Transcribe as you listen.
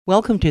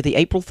Welcome to the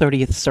April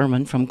 30th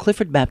sermon from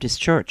Clifford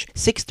Baptist Church,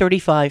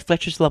 635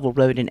 Fletcher's Level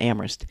Road in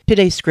Amherst.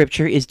 Today's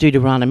scripture is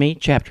Deuteronomy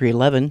chapter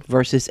 11,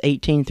 verses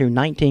 18 through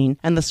 19,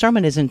 and the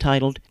sermon is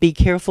entitled, Be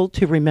Careful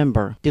to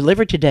Remember,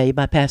 delivered today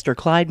by Pastor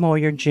Clyde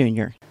Moyer,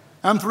 Jr.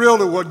 I'm thrilled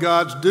at what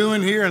God's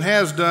doing here and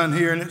has done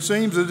here, and it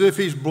seems as if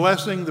He's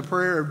blessing the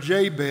prayer of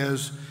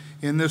Jabez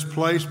in this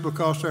place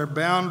because our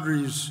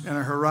boundaries and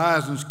our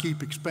horizons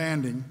keep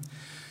expanding.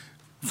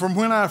 From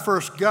when I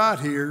first got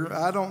here,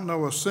 I don't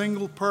know a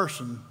single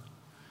person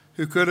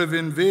who could have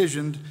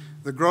envisioned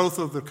the growth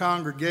of the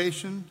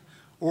congregation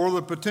or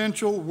the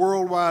potential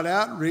worldwide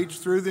outreach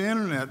through the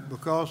internet,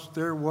 because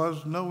there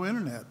was no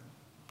internet.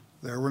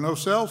 There were no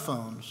cell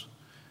phones.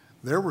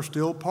 There were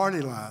still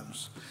party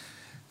lines.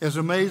 As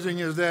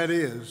amazing as that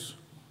is,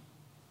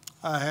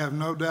 I have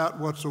no doubt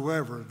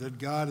whatsoever that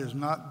God is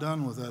not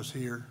done with us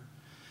here,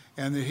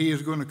 and that He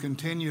is going to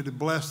continue to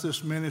bless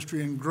this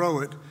ministry and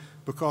grow it,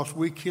 because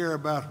we care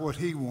about what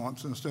He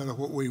wants instead of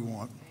what we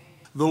want.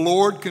 The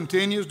Lord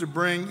continues to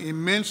bring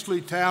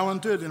immensely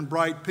talented and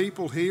bright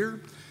people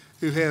here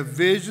who have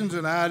visions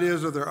and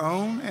ideas of their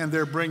own, and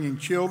they're bringing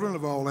children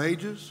of all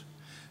ages.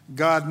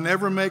 God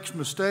never makes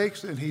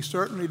mistakes, and He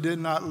certainly did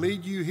not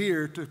lead you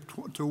here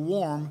to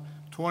warm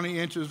 20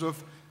 inches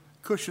of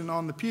cushion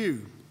on the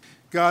pew.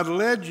 God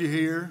led you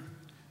here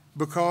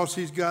because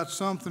He's got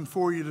something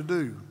for you to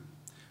do,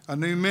 a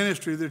new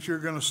ministry that you're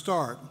going to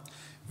start.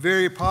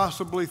 Very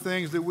possibly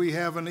things that we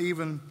haven't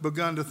even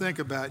begun to think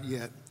about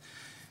yet.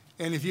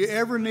 And if you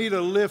ever need a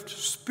lift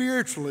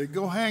spiritually,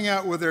 go hang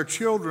out with our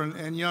children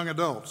and young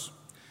adults.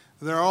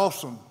 They're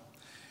awesome.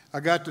 I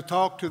got to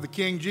talk to the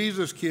King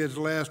Jesus kids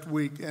last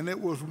week, and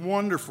it was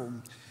wonderful.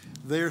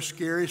 They're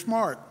scary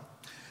smart.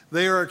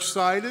 They are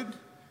excited.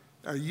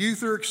 Our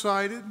youth are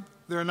excited.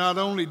 They're not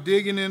only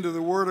digging into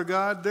the Word of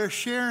God, they're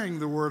sharing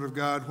the Word of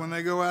God when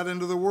they go out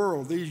into the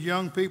world. These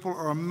young people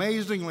are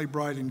amazingly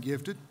bright and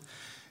gifted,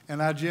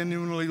 and I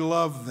genuinely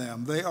love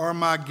them. They are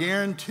my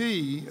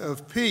guarantee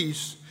of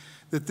peace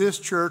that this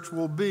church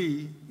will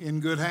be in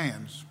good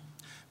hands,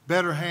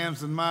 better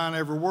hands than mine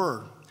ever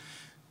were.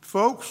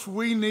 Folks,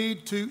 we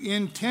need to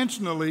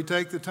intentionally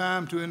take the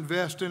time to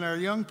invest in our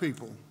young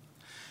people.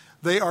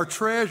 They are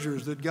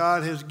treasures that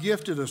God has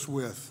gifted us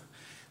with.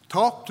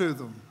 Talk to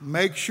them.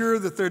 Make sure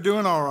that they're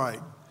doing all right.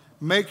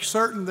 Make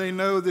certain they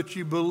know that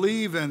you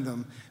believe in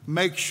them.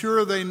 Make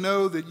sure they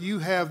know that you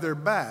have their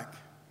back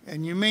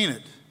and you mean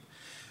it.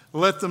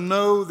 Let them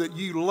know that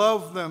you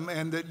love them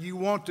and that you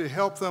want to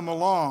help them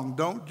along.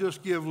 Don't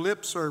just give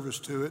lip service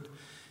to it.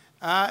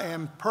 I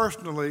am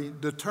personally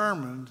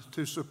determined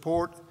to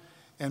support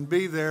and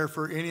be there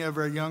for any of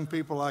our young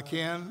people I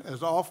can,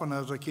 as often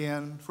as I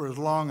can, for as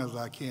long as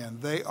I can.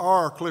 They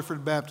are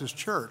Clifford Baptist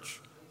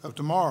Church of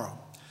tomorrow.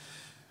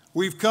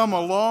 We've come a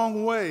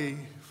long way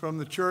from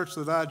the church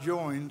that I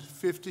joined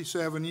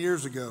 57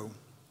 years ago,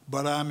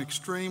 but I'm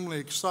extremely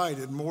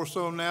excited, more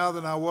so now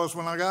than I was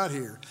when I got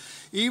here.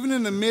 Even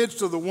in the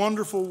midst of the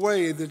wonderful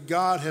way that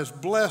God has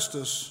blessed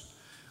us,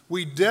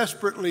 we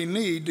desperately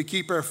need to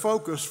keep our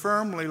focus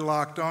firmly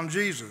locked on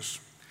Jesus.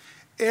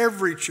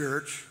 Every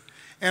church,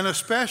 and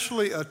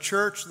especially a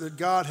church that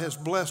God has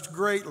blessed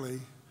greatly,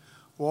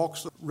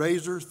 walks a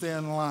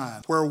razor-thin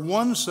line, where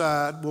one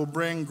side will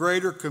bring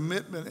greater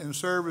commitment and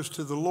service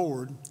to the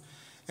Lord,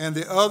 and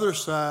the other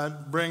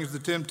side brings the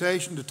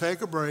temptation to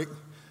take a break,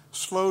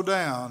 slow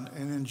down,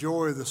 and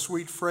enjoy the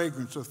sweet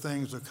fragrance of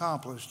things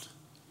accomplished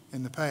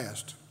in the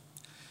past.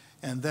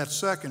 And that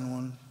second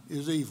one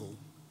is evil.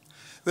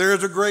 There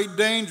is a great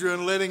danger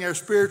in letting our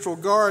spiritual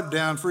guard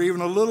down for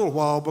even a little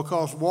while,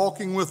 because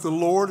walking with the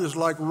Lord is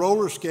like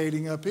roller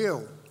skating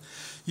uphill.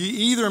 You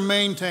either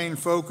maintain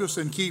focus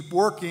and keep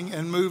working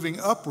and moving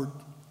upward,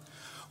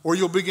 or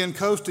you'll begin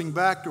coasting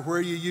back to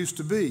where you used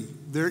to be.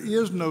 There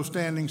is no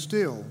standing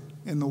still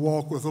in the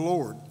walk with the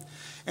Lord,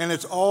 and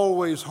it's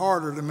always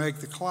harder to make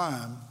the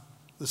climb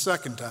the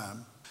second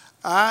time.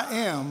 I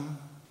am,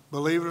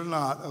 believe it or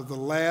not, of the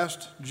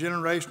last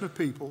generation of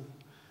people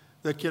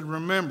that can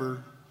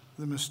remember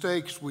the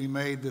mistakes we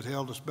made that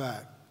held us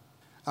back.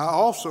 I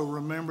also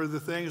remember the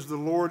things the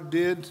Lord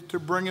did to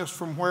bring us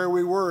from where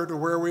we were to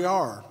where we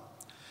are,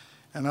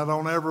 and I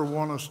don't ever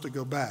want us to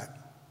go back.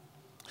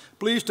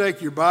 Please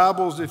take your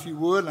Bibles, if you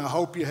would, and I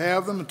hope you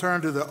have them, and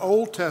turn to the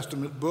Old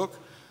Testament book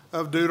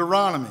of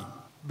Deuteronomy.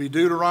 Be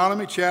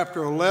Deuteronomy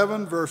chapter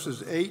 11,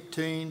 verses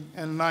 18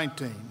 and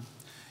 19.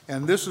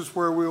 And this is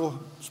where we'll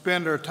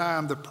spend our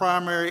time. The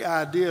primary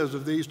ideas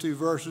of these two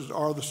verses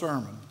are the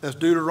sermon. That's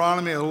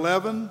Deuteronomy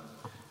 11,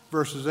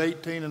 verses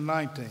 18 and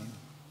 19.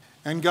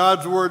 And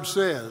God's word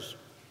says,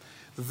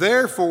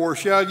 Therefore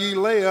shall ye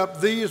lay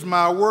up these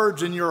my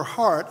words in your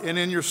heart and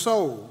in your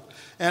soul,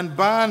 and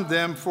bind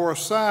them for a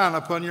sign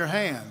upon your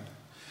hand,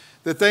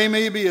 that they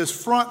may be as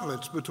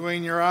frontlets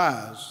between your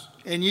eyes.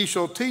 And ye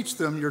shall teach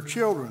them your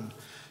children,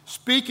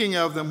 speaking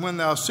of them when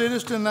thou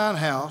sittest in thine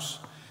house,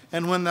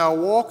 and when thou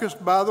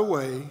walkest by the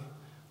way,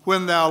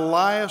 when thou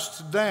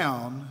liest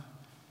down,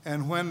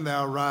 and when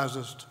thou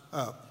risest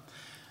up.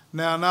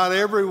 Now, not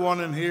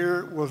everyone in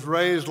here was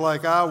raised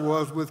like I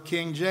was with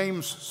King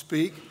James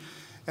speak,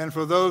 And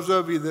for those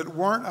of you that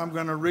weren't, I'm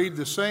going to read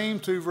the same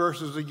 2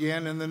 verses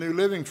again in the New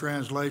Living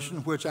Translation,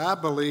 which I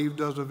believe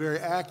does a very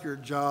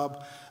accurate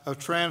job of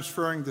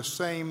transferring the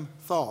same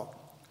thought.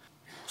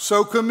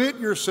 So commit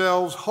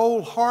yourselves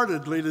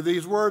wholeheartedly to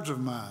these words of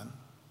mine.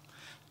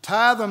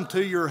 Tie them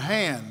to your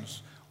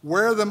hands,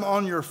 wear them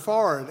on your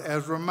forehead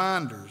as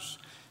reminders.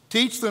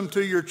 Teach them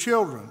to your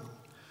children.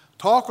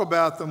 Talk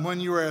about them when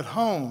you are at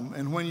home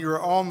and when you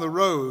are on the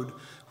road,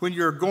 when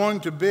you are going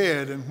to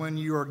bed and when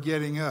you are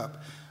getting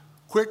up.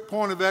 Quick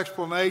point of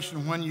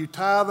explanation, when you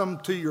tie them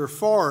to your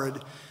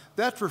forehead,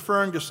 that's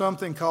referring to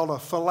something called a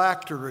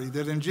phylactery,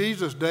 that in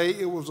Jesus' day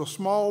it was a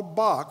small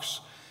box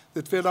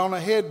that fit on a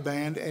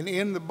headband, and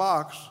in the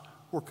box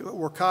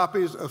were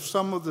copies of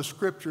some of the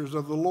scriptures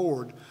of the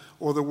Lord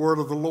or the word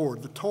of the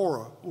Lord. The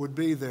Torah would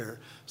be there.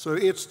 So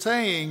it's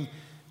saying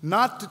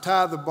not to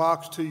tie the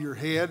box to your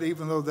head,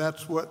 even though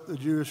that's what the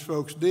Jewish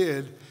folks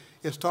did.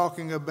 It's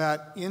talking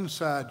about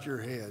inside your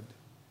head.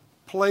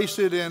 Place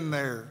it in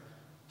there.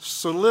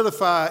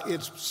 Solidify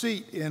its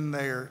seat in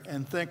there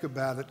and think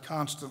about it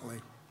constantly.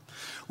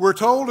 We're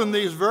told in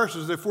these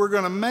verses if we're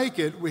going to make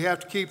it, we have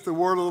to keep the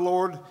word of the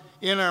Lord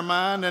in our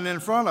mind and in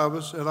front of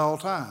us at all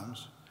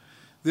times.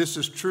 This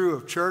is true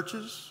of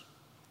churches,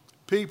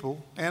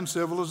 people, and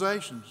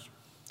civilizations.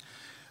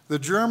 The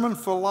German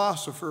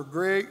philosopher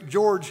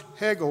George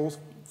Hegel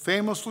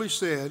famously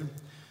said,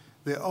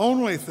 "The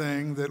only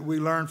thing that we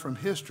learn from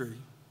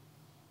history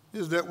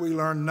is that we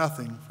learn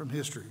nothing from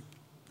history."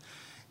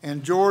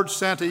 And George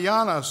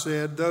Santayana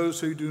said, "Those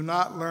who do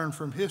not learn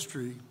from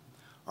history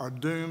are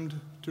doomed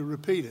to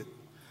repeat it."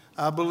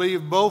 I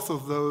believe both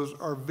of those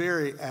are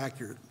very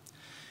accurate.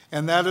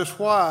 And that is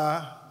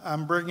why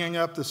I'm bringing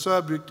up the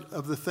subject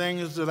of the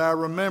things that I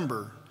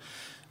remember.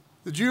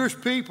 The Jewish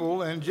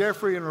people, and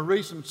Jeffrey in a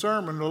recent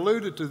sermon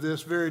alluded to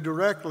this very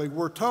directly,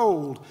 were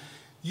told,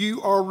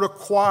 "You are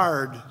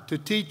required to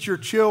teach your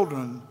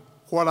children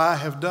what I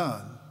have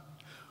done,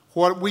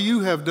 what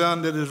you have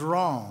done that is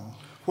wrong,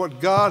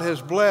 what God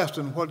has blessed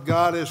and what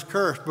God has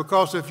cursed,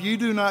 because if you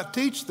do not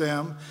teach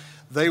them,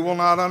 they will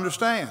not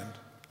understand.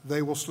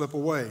 They will slip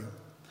away."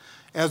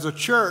 As a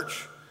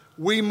church,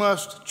 we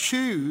must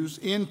choose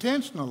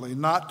intentionally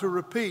not to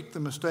repeat the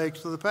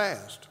mistakes of the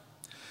past.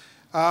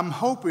 I'm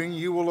hoping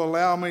you will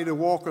allow me to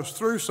walk us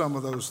through some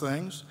of those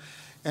things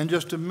and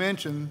just to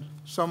mention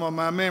some of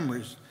my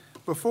memories.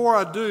 Before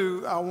I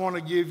do, I want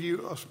to give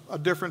you a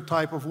different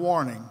type of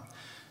warning.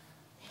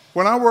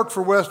 When I worked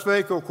for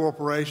Westvaco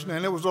Corporation,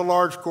 and it was a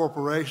large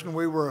corporation,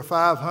 we were a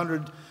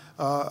 500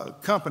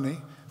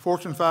 company,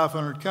 Fortune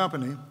 500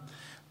 company,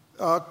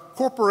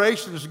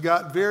 corporations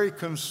got very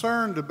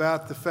concerned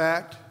about the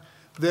fact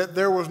that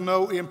there was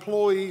no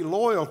employee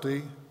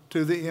loyalty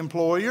to the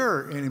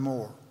employer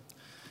anymore.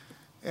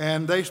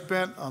 And they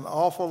spent an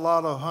awful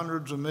lot of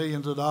hundreds of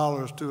millions of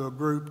dollars to a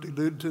group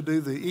to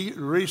do the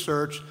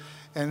research.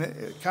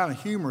 And kind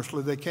of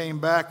humorously, they came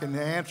back and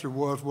the answer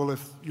was, well,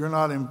 if you're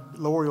not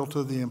loyal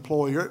to the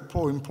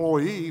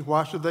employee,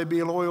 why should they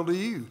be loyal to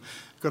you?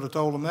 Could have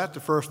told them that the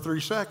first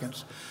 3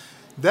 seconds.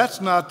 That's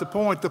not the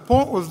point. The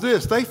point was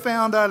this. They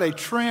found out a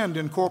trend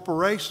in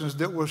corporations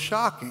that was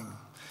shocking.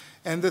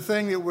 And the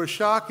thing that was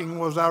shocking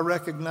was I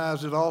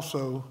recognized it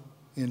also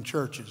in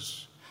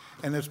churches.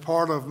 And it's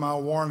part of my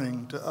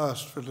warning to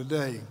us for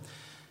today.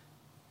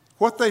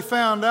 What they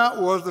found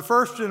out was the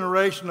first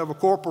generation of a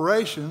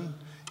corporation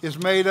is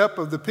made up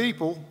of the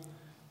people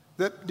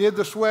that did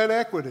the sweat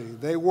equity.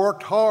 They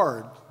worked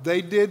hard.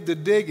 They did the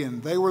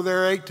digging. They were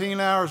there 18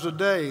 hours a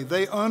day.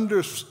 They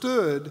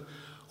understood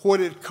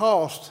what it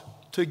cost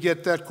to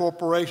get that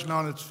corporation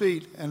on its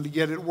feet and to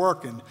get it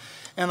working.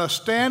 And a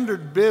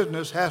standard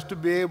business has to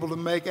be able to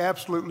make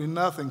absolutely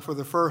nothing for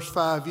the first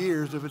 5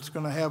 years if it's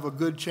going to have a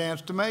good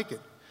chance to make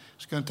it.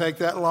 It's going to take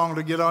that long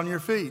to get on your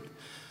feet.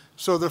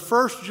 So the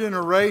first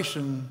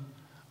generation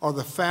are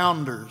the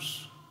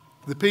founders,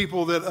 the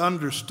people that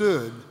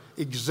understood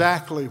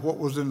exactly what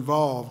was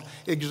involved,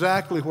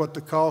 exactly what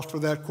the cost for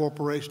that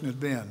corporation had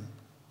been.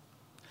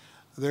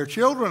 Their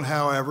children,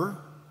 however,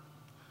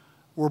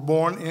 were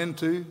born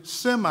into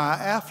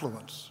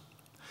semi-affluence.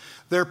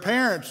 Their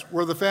parents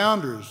were the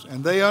founders,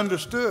 and they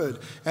understood.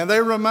 And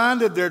they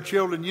reminded their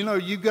children, you know,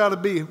 you've got to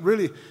be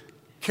really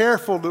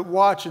careful to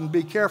watch and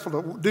be careful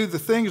to do the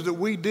things that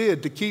we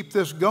did to keep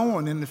this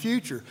going in the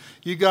future.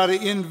 You got to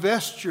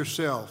invest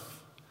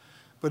yourself.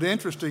 But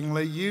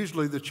interestingly,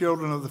 usually the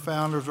children of the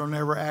founders are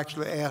never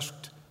actually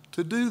asked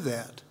to do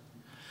that.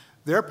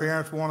 Their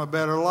parents want a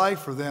better life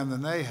for them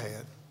than they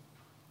had.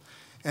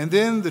 And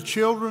then the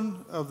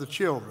children of the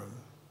children,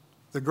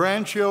 the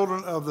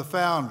grandchildren of the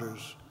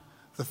founders,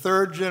 the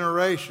third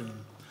generation,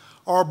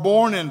 are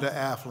born into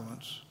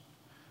affluence.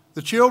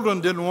 The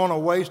children didn't want to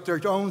waste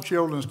their own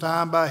children's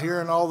time by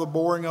hearing all the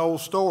boring old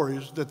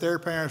stories that their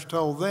parents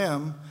told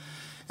them.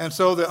 And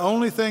so the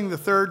only thing the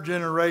third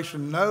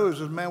generation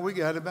knows is, man, we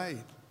got it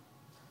made.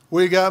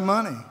 We got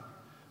money.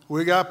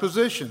 We got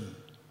position.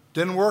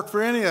 Didn't work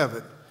for any of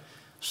it.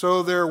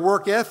 So their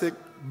work ethic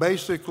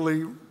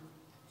basically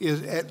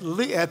is at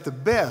the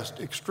best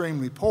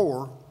extremely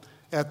poor,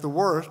 at the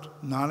worst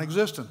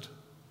non-existent.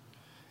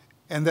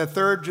 And that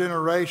third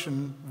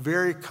generation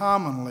very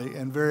commonly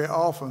and very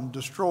often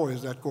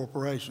destroys that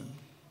corporation.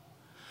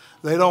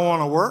 They don't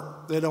want to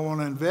work. They don't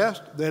want to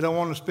invest. They don't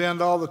want to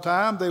spend all the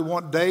time. They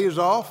want days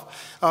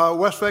off.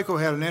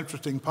 Westvaco had an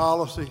interesting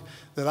policy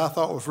that I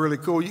thought was really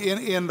cool.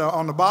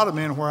 On the bottom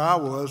end where I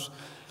was,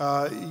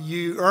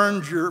 you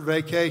earned your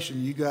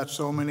vacation. You got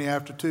so many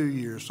after 2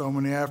 years, so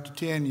many after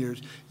 10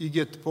 years. You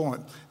get the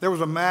point. There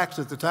was a max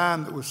at the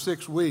time that was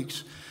 6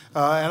 weeks.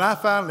 And I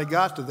finally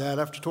got to that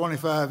after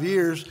 25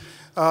 years.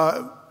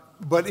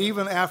 But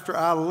even after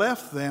I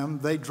left them,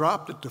 they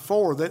dropped it to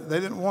 4. They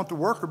didn't want the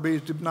worker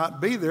bees to not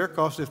be there,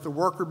 because if the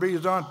worker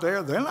bees aren't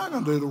there, they're not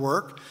going to do the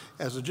work.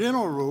 As a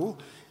general rule,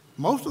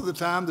 most of the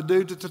time the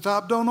dudes at the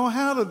top don't know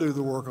how to do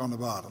the work on the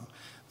bottom.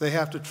 They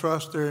have to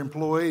trust their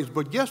employees.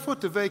 But guess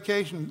what the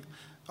vacation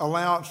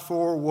allowance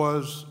for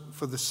was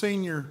for the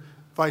senior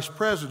vice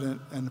president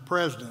and the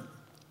president?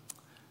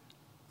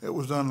 It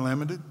was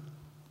unlimited.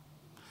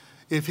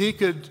 If he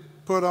could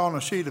put on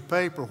a sheet of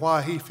paper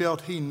why he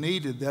felt he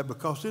needed that,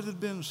 because it had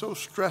been so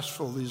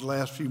stressful these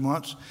last few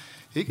months,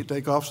 he could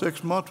take off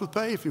 6 months with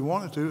pay if he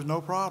wanted to. It's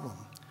no problem.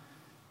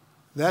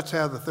 That's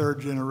how the third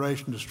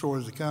generation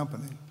destroys the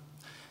company.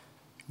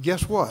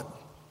 Guess what?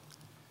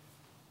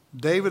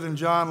 David and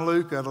John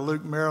Luke out of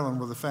Luke, Maryland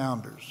were the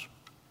founders.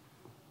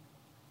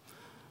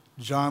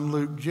 John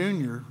Luke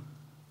Jr.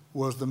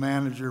 was the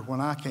manager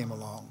when I came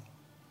along.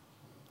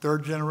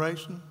 Third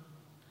generation,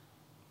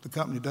 the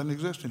company doesn't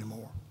exist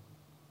anymore.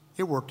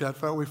 It worked out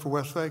that way for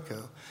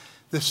Westvaco.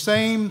 The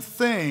same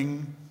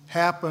thing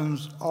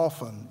happens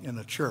often in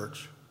a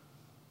church.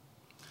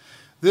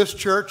 This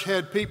church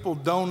had people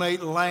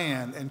donate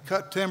land and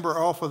cut timber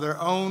off of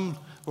their own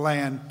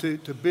land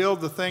to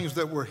build the things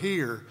that were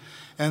here.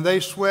 And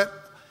they sweat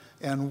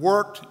and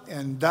worked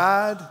and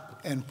died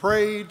and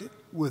prayed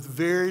with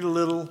very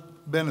little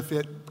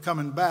benefit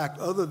coming back,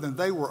 other than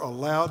they were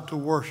allowed to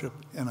worship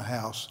in a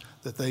house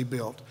that they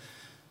built.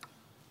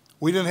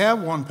 We didn't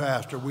have one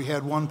pastor. We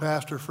had one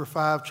pastor for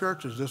 5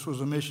 churches. This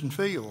was a mission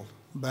field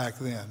back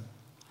then.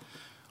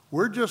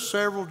 We're just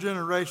several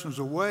generations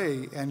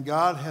away, and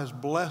God has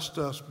blessed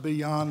us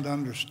beyond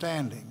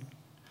understanding.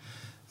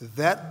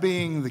 That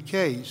being the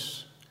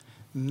case,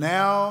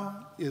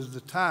 now is the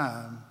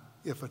time,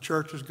 if a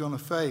church is going to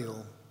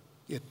fail,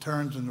 it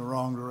turns in the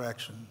wrong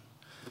direction.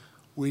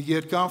 We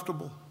get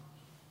comfortable.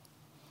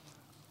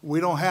 We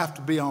don't have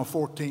to be on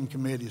 14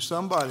 committees.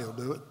 Somebody will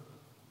do it.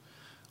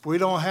 We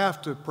don't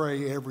have to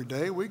pray every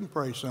day. We can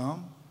pray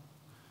some.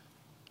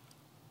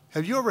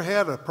 Have you ever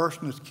had a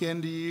person that's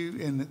kin to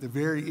you and they're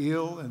very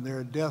ill and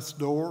they're at death's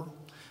door?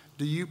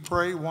 Do you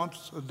pray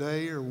once a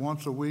day or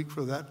once a week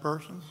for that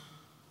person?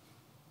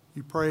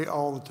 You pray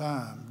all the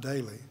time,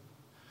 daily.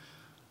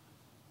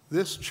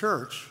 This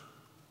church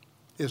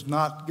is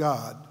not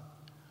God,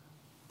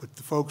 but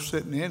the folks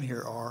sitting in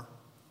here are.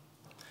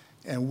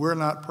 And we're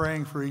not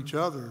praying for each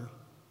other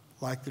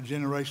like the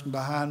generation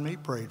behind me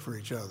prayed for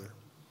each other.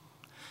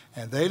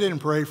 And they didn't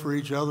pray for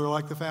each other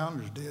like the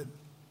founders did.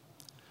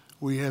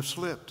 We have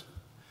slipped.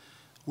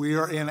 We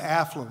are in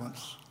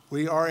affluence.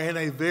 We are in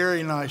a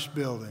very nice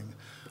building.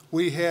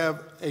 We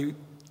have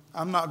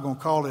I'm not going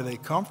to call it a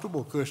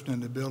comfortable cushion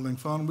in the building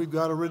fund. We've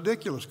got a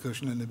ridiculous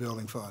cushion in the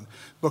building fund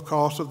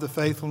because of the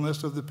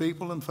faithfulness of the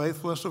people and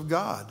faithfulness of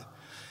God.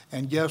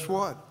 And guess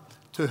what?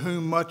 To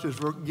whom much is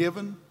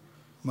given,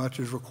 much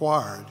is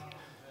required.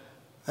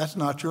 That's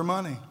not your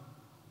money.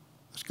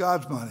 It's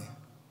God's money.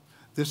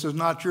 This is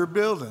not your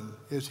building.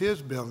 It's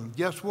His building.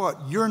 Guess what?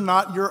 You're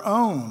not your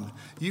own.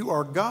 You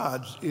are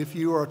God's if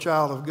you are a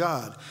child of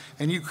God.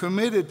 And you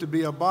committed to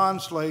be a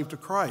bondslave to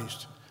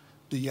Christ.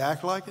 Do you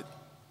act like it?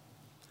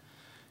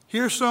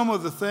 Here's some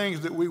of the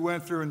things that we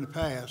went through in the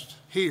past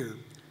here.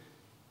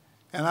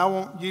 And I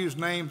won't use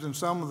names in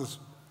some of the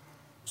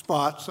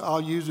spots.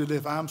 I'll use it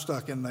if I'm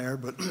stuck in there,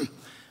 but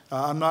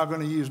I'm not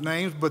going to use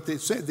names. But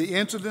the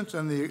incidents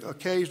and the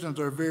occasions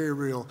are very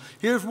real.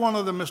 Here's one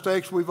of the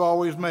mistakes we've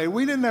always made.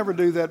 We didn't ever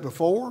do that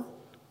before.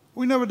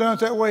 We never done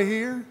it that way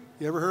here.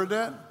 You ever heard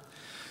that?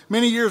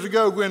 Many years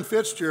ago, Gwen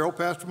Fitzgerald,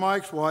 Pastor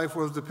Mike's wife,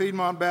 was the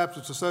Piedmont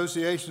Baptist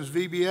Association's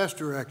VBS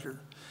director.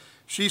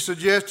 She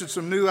suggested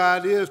some new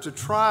ideas to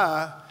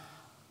try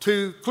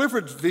to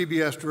Clifford's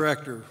VBS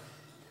director,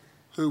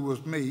 who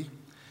was me.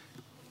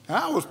 And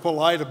I was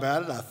polite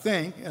about it, I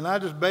think, and I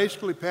just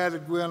basically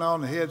patted Gwen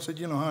on the head and said,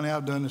 you know, honey,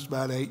 I've done this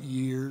about 8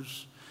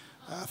 years.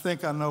 I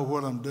think I know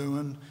what I'm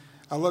doing.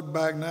 I look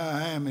back now,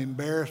 I am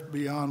embarrassed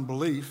beyond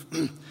belief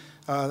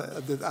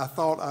that I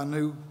thought I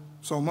knew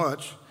so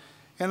much.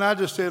 And I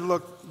just said,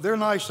 look, they're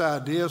nice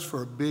ideas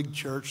for a big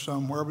church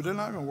somewhere, but they're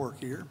not going to work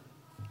here.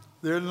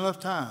 There's enough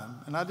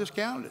time. And I just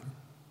counted it.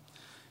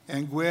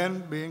 And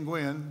Gwen, being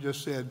Gwen,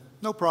 just said,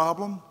 no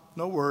problem,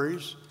 no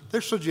worries.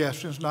 They're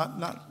suggestions,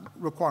 not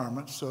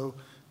requirements, so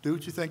do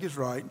what you think is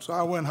right. So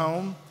I went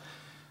home,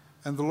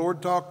 and the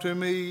Lord talked to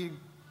me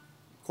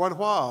quite a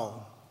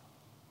while,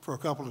 for a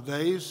couple of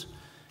days,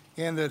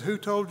 and that who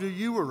told you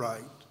you were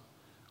right?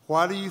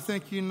 Why do you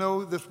think you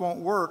know this won't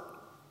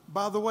work?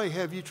 By the way,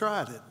 have you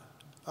tried it?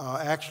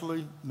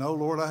 Actually, no,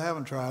 Lord, I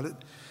haven't tried it.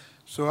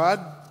 So I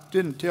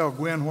didn't tell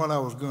Gwen what I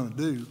was going to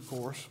do, of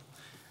course,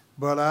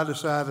 but I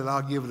decided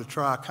I'll give it a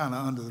try kind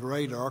of under the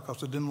radar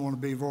because I didn't want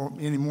to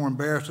be any more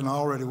embarrassed than I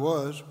already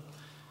was.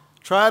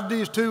 Tried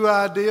these two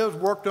ideas,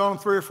 worked on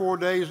them 3 or 4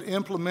 days,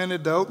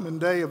 implemented the opening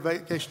day of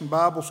Vacation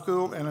Bible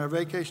School, and our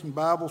Vacation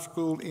Bible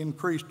School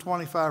increased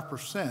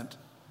 25%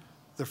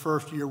 the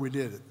first year we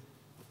did it.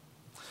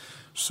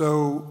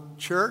 So,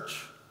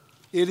 church,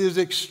 it is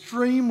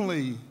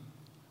extremely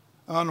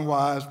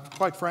unwise,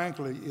 quite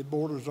frankly, it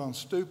borders on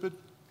stupid,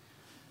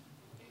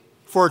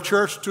 for a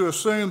church to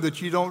assume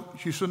that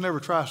you should never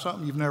try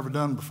something you've never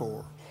done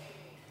before.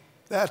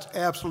 That's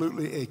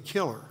absolutely a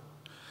killer.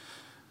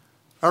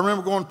 I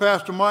remember going to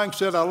Pastor Mike and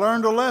said, I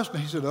learned a lesson.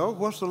 He said, oh,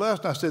 what's the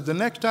lesson? I said, the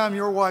next time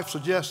your wife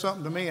suggests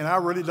something to me and I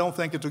really don't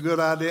think it's a good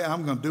idea,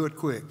 I'm going to do it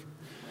quick.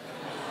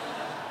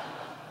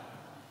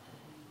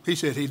 He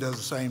said he does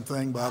the same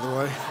thing, by the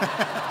way.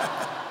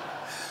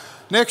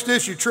 Next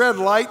issue, tread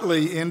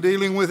lightly in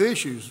dealing with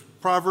issues.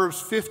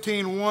 Proverbs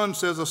 15:1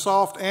 says, a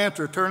soft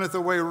answer turneth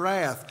away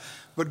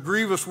wrath, but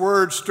grievous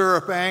words stir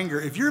up anger.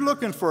 If you're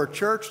looking for a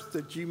church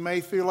that you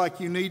may feel like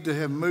you need to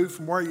have moved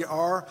from where you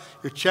are,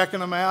 you're checking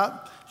them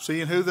out,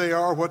 seeing who they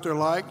are, what they're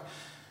like,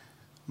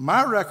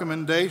 my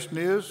recommendation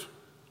is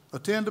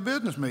attend a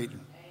business meeting.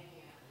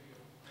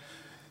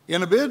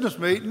 In a business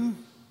meeting,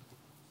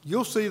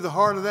 you'll see the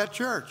heart of that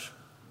church.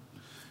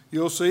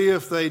 You'll see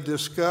if they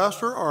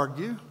discuss or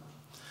argue.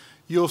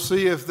 You'll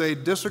see if they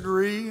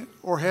disagree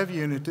or have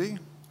unity.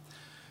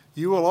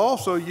 You will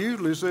also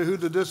usually see who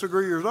the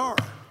disagreeers are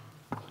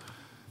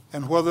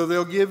and whether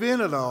they'll give in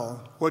at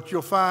all. What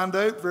you'll find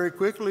out very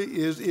quickly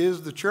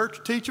is the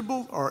church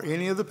teachable? Are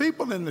any of the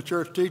people in the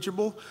church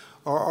teachable?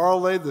 Or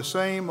are they the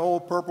same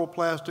old purple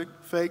plastic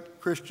fake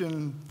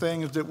Christian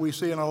things that we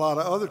see in a lot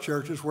of other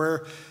churches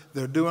where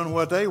they're doing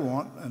what they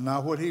want and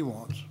not what he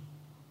wants?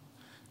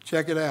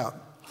 Check it out.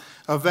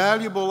 A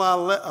valuable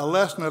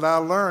lesson that I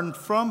learned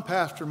from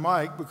Pastor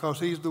Mike, because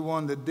he's the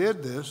one that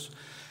did this,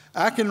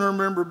 I can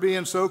remember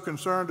being so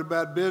concerned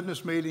about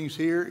business meetings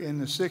here in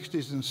the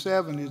 60s and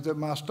 70s that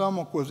my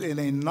stomach was in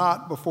a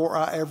knot before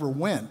I ever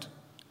went,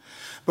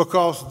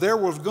 because there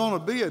was going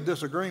to be a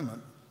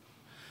disagreement.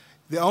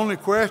 The only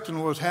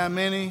question was how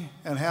many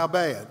and how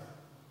bad.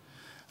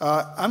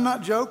 I'm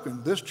not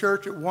joking. This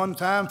church at one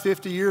time,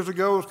 50 years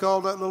ago, was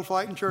called that little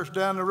fighting church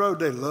down the road.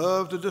 They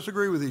loved to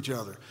disagree with each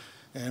other,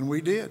 and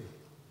we did.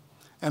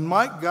 And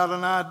Mike got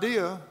an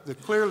idea that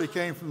clearly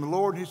came from the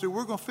Lord, and he said,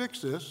 we're going to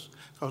fix this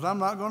because I'm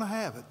not going to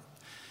have it.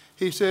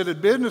 He said,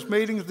 at business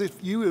meetings,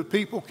 you as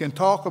people can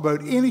talk about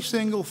any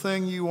single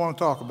thing you want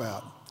to talk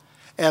about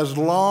as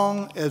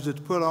long as it's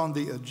put on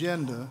the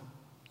agenda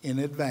in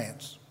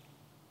advance.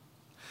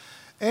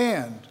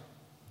 And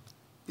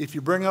if you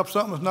bring up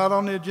something that's not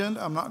on the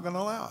agenda, I'm not going to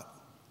allow it.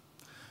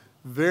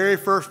 Very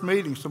first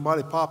meeting,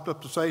 somebody popped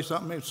up to say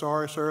something.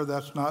 Sorry, sir,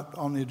 that's not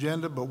on the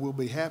agenda, but we'll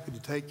be happy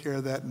to take care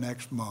of that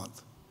next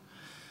month.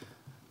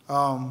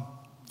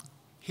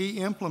 He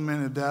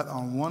implemented that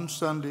on one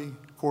Sunday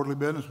quarterly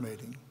business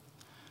meeting.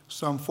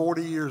 Some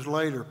 40 years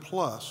later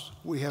plus,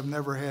 we have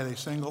never had a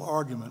single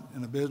argument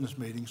in a business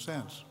meeting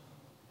since.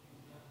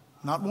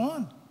 Not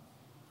one.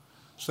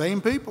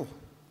 Same people,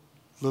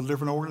 little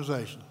different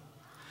organization.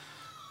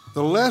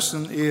 The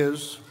lesson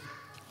is,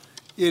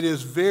 it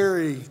is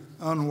very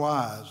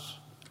unwise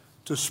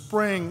to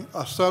spring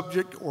a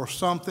subject or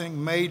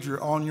something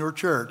major on your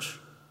church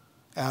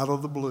out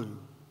of the blue.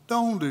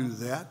 Don't do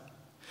that.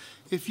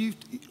 If you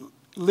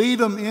lead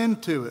them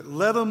into it,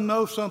 let them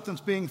know something's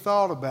being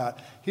thought about.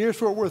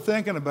 Here's what we're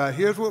thinking about.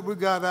 Here's what we've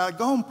got out.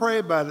 Go and pray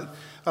about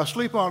it.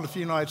 Sleep on it a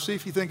few nights. See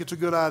if you think it's a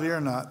good idea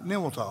or not, and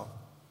then we'll talk.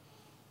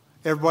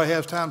 Everybody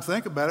has time to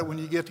think about it. When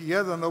you get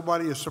together,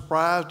 nobody is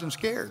surprised and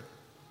scared.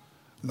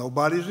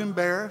 Nobody's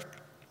embarrassed.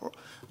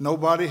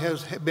 Nobody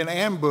has been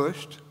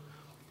ambushed.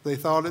 They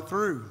thought it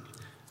through.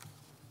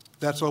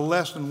 That's a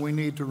lesson we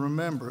need to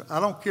remember.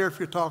 I don't care if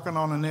you're talking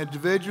on an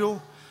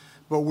individual,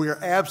 but we are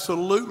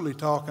absolutely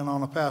talking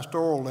on a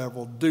pastoral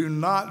level. Do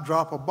not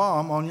drop a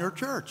bomb on your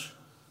church.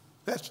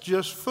 That's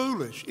just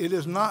foolish. It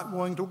is not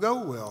going to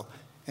go well.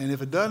 And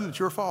if it doesn't, it's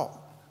your fault.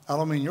 I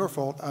don't mean your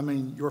fault. I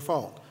mean your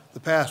fault, the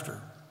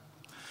pastor.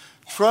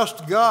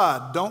 Trust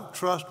God. Don't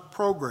trust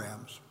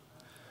programs.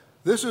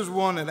 This is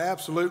one that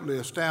absolutely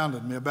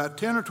astounded me. About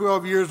 10 or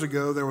 12 years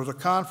ago, there was a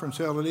conference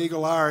held at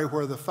Eagle Eyrie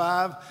where the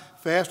 5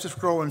 fastest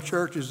growing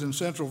churches in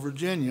Central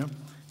Virginia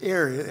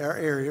our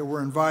area,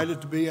 were invited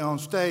to be on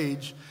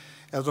stage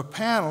as a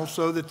panel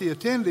so that the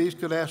attendees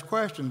could ask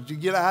questions to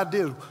get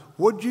ideas.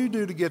 What did you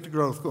do to get the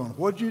growth going?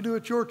 What did you do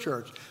at your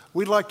church?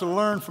 We'd like to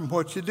learn from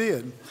what you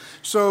did.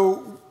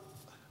 So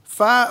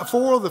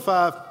 4 of the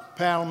 5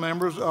 panel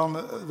members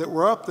that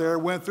were up there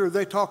went through,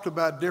 they talked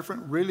about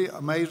different really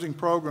amazing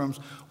programs.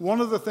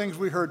 One of the things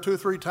we heard 2 or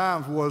 3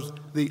 times was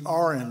the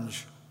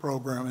Orange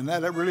program, and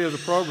that really is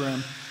a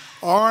program.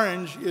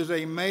 Orange is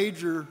a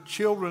major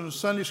children's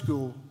Sunday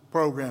school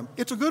program.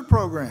 It's a good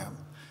program.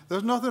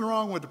 There's nothing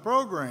wrong with the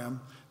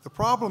program. The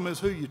problem is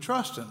who you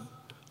trust in,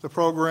 the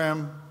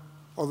program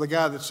or the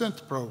guy that sent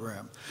the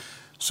program.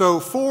 So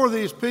 4 of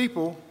these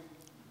people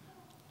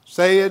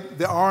say it,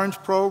 the orange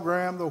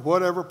program, the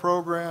whatever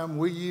program,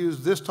 we use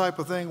this type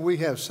of thing. We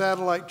have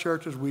satellite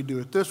churches. We do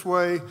it this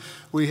way.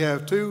 We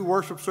have 2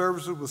 worship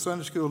services with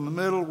Sunday school in the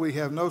middle. We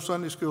have no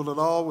Sunday school at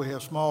all. We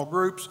have small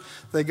groups.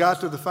 They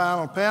got to the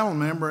final panel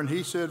member, and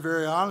he said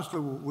very honestly,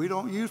 well, we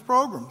don't use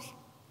programs.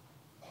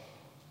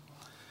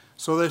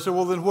 So they said,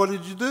 well, then what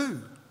did you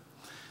do?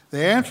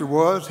 His answer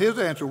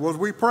was,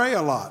 we pray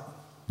a lot.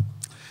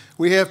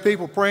 We have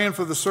people praying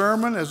for the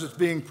sermon as it's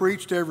being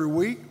preached every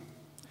week.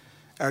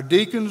 Our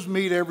deacons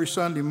meet every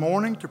Sunday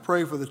morning to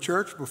pray for the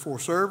church before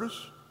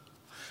service.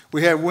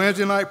 We have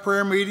Wednesday night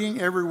prayer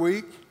meeting every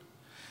week.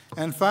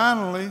 And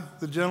finally,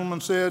 the gentleman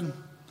said,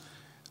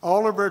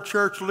 all of our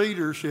church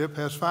leadership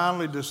has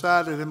finally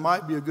decided it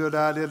might be a good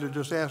idea to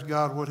just ask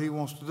God what he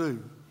wants to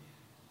do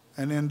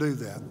and then do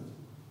that.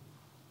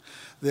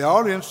 The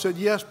audience said,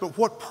 yes, but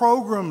what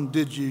program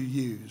did you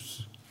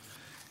use?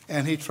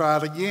 And he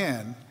tried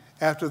again.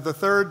 After the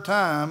 3rd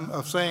time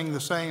of saying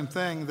the same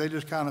thing, they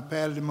just kind of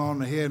patted him on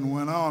the head and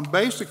went on.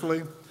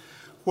 Basically,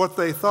 what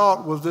they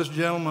thought was this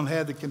gentleman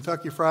had the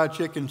Kentucky Fried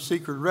Chicken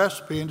secret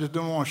recipe and just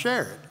didn't want to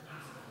share it.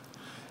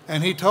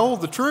 And he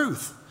told the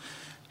truth.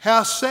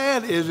 How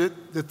sad is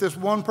it that this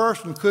one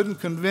person couldn't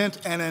convince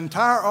an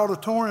entire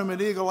auditorium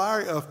at Eagle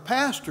Eye of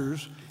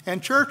pastors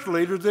and church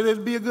leaders that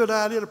it'd be a good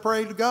idea to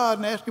pray to God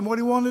and ask him what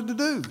he wanted to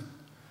do.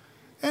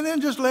 And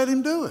then just let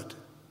him do it.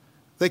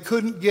 They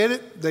couldn't get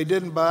it. They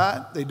didn't buy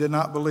it. They did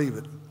not believe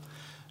it.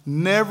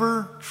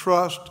 Never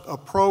trust a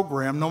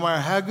program, no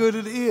matter how good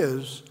it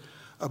is,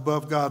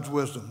 above God's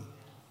wisdom.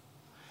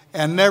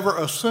 And never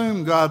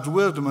assume God's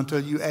wisdom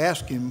until you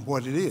ask him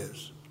what it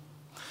is.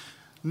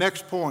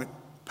 Next point,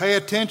 pay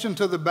attention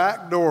to the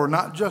back door,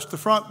 not just the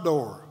front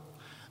door.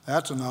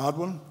 That's an odd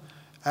one.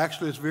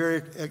 Actually, it's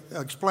very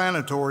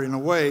explanatory in a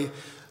way.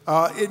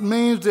 It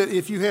means that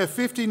if you have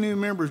 50 new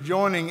members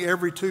joining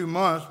every 2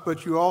 months,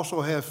 but you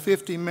also have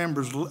 50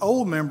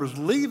 old members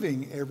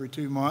leaving every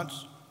 2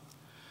 months,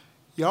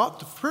 you ought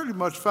to pretty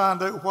much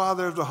find out why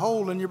there's a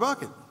hole in your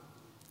bucket.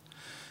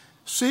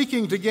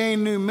 Seeking to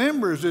gain new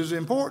members is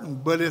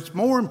important, but it's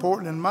more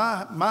important in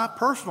my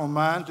personal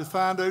mind to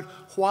find out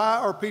why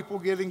are people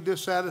getting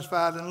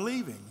dissatisfied and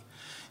leaving.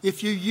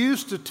 If you use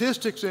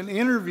statistics in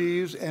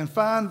interviews and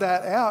find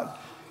that out,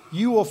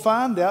 you will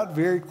find out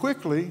very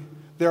quickly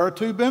there are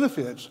 2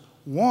 benefits.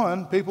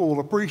 1, people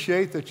will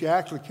appreciate that you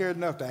actually cared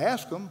enough to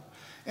ask them.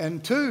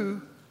 And 2,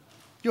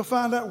 you'll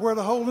find out where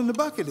the hole in the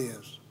bucket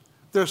is.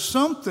 There's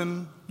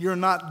something you're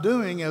not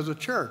doing as a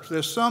church.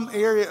 There's some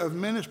area of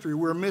ministry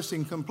we're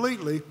missing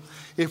completely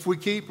if we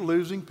keep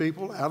losing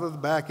people out of the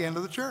back end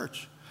of the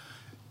church.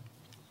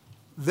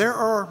 There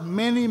are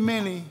many,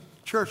 many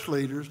church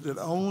leaders that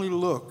only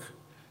look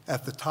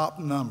at the top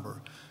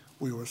number.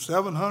 We were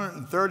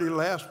 730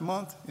 last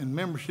month in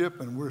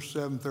membership, and we're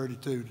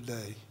 732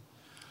 today.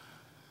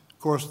 Of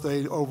course,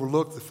 they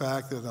overlooked the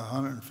fact that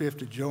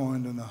 150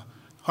 joined and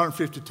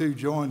 152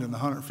 joined and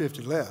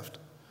 150 left.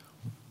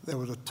 There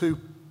was a 2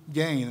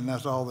 gain, and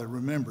that's all they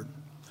remembered.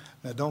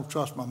 Now, don't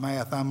trust my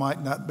math. I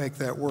might not make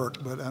that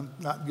work, but I'm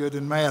not good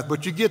in math.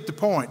 But you get the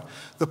point.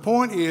 The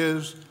point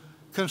is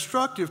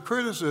constructive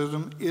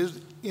criticism is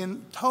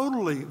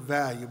totally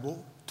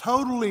valuable,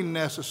 totally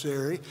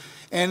necessary,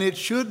 and it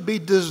should be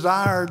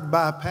desired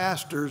by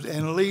pastors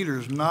and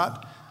leaders,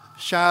 not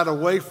shied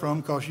away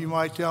from because you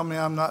might tell me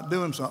I'm not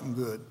doing something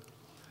good.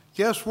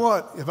 Guess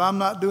what? If I'm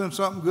not doing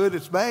something good,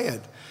 it's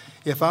bad.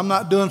 If I'm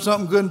not doing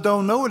something good and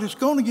don't know it, it's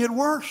going to get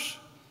worse.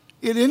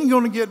 It isn't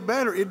going to get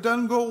better. It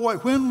doesn't go away.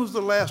 When was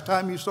the last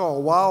time you saw a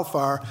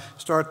wildfire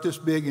start this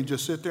big and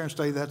just sit there and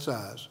stay that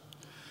size?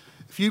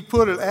 If you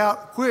put it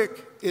out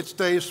quick, it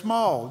stays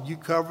small. You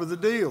cover the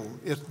deal.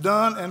 It's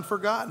done and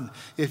forgotten.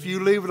 If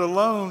you leave it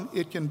alone,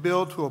 it can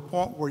build to a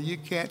point where you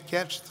can't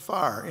catch the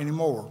fire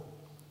anymore.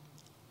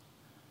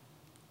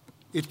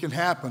 It can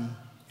happen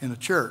in a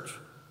church.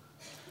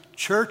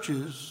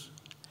 Churches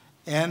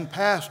and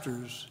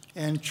pastors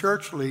and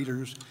church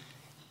leaders,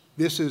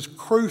 this is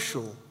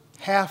crucial,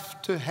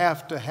 have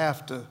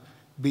to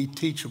be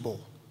teachable.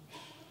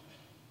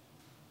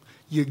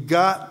 You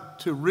got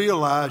to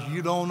realize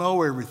you don't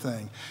know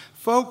everything.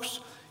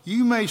 Folks,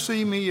 you may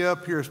see me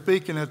up here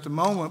speaking at the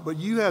moment, but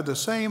you have the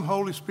same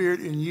Holy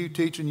Spirit in you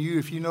teaching you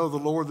if you know the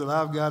Lord that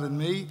I've got in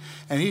me,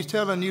 and he's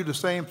telling you the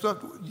same stuff.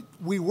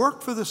 We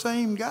work for the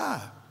same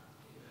guy.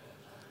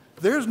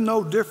 There's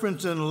no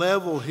difference in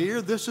level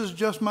here. This is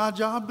just my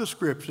job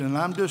description, and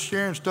I'm just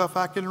sharing stuff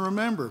I can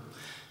remember.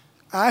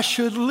 I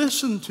should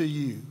listen to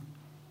you.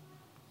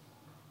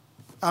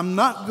 I'm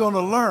not going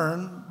to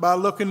learn by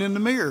looking in the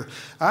mirror.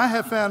 I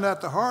have found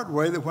out the hard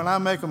way that when I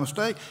make a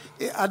mistake,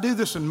 I do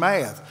this in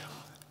math.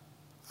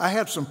 I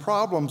had some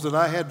problems that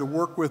I had to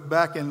work with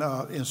back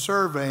in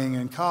surveying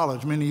in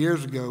college many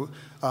years ago,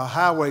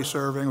 highway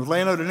surveying. I was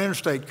laying out an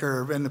interstate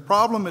curve, and the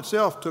problem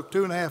itself took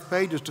 2.5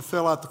 pages to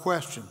fill out the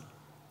question.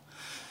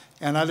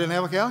 And I didn't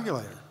have a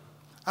calculator.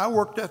 I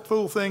worked that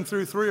full thing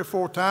through 3 or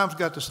 4 times,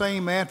 got the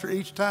same answer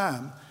each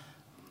time.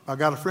 I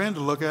got a friend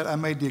to look at it. I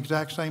made the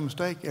exact same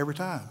mistake every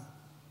time.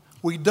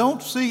 We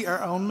don't see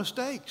our own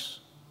mistakes.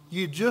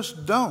 You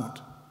just don't.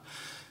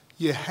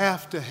 You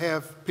have to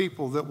have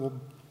people that will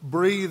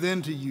breathe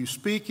into you,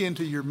 speak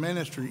into your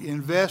ministry,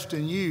 invest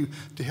in you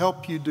to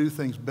help you do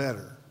things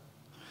better.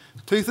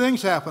 Two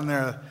things happen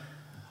there.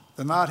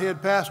 The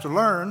knothead pastor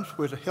learns,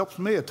 which helps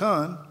me a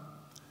ton,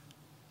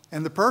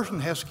 and the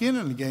person has skin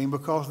in the game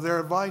because their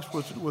advice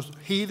was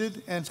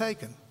heeded and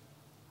taken.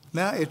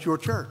 Now it's your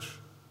church.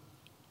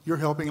 You're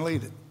helping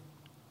lead it.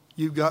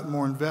 You've got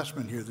more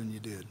investment here than you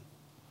did.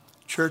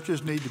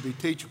 Churches need to be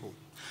teachable.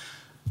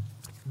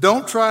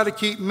 Don't try to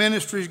keep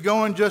ministries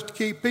going just to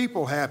keep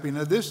people happy.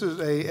 Now this is,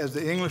 as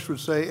the English would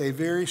say, a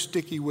very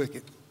sticky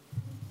wicket.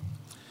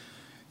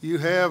 You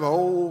have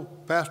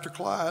old Pastor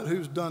Clyde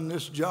who's done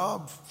this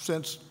job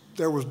since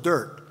there was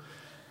dirt.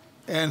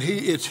 And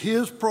it's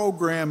his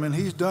program, and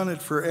he's done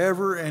it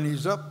forever, and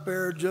he's up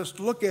there, just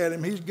look at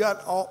him. He's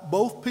got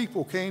both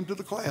people came to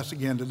the class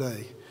again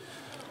today.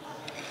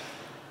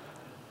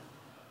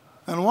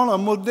 And one of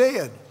them was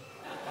dead.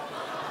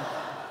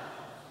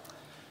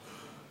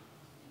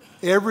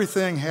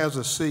 Everything has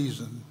a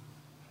season.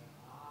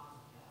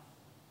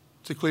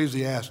 It's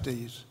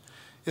Ecclesiastes.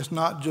 It's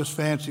not just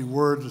fancy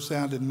words that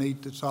sounded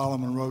neat that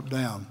Solomon wrote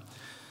down.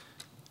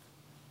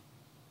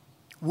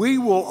 We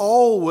will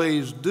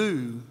always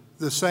do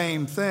the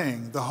same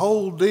thing. The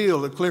whole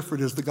deal at Clifford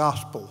is the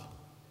gospel.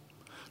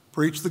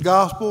 Preach the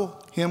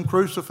gospel, him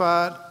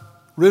crucified,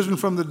 risen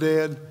from the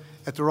dead,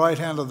 at the right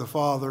hand of the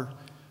Father.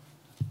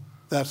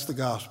 That's the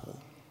gospel.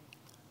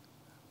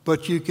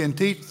 But you can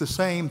teach the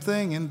same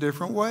thing in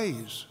different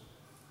ways.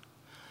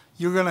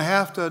 You're going to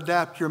have to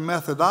adapt your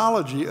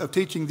methodology of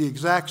teaching the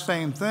exact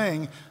same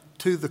thing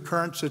to the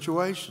current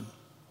situation,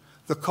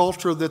 the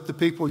culture that the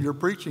people you're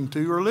preaching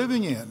to are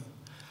living in.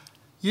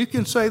 You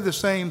can say the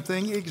same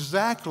thing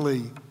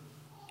exactly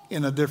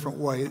in a different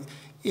way.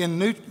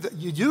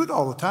 You do it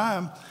all the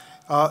time.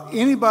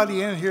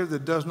 Anybody in here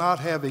that does not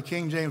have a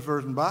King James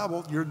Version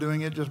Bible, you're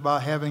doing it just by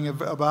having a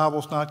Bible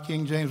that's not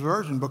King James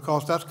Version,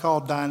 because that's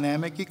called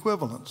dynamic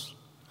equivalence.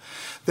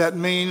 That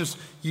means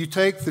you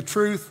take the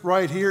truth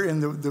right here in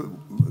the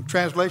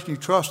translation you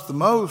trust the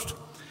most,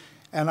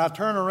 and I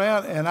turn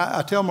around and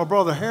I tell my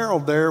brother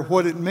Harold there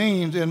what it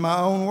means in my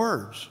own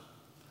words.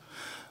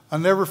 I'll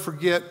never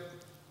forget,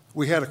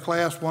 we had a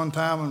class one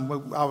time,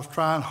 and I was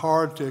trying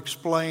hard to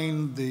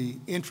explain the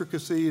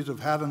intricacies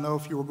of how to know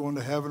if you were going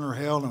to heaven or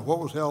hell, and what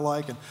was hell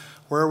like, and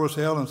where was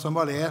hell. And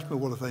somebody asked me,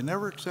 well, if they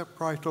never accept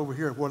Christ over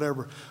here,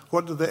 whatever,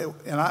 what do they?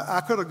 And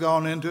I could have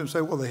gone into it and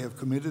said, well, they have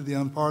committed the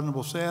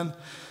unpardonable sin,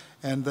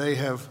 and they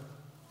have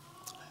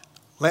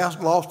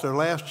lost their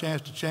last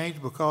chance to change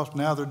because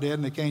now they're dead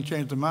and they can't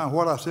change their mind.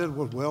 What I said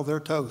was, well, they're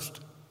toast.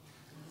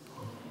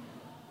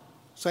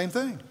 Same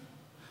thing.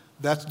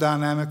 That's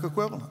dynamic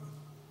equivalent.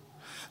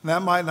 And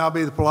that might not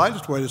be the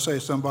politest way to say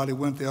somebody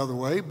went the other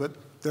way, but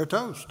they're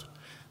toast.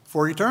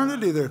 For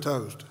eternity, they're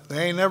toast.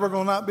 They ain't never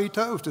going to not be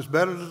toast. It's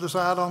better to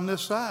decide on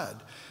this side.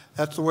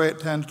 That's the way it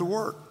tends to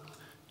work.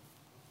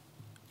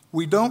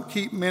 We don't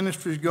keep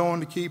ministries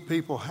going to keep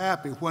people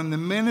happy. When the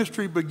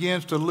ministry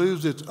begins to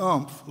lose its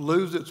oomph,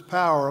 lose its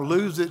power,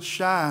 lose its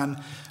shine,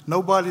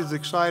 nobody's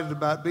excited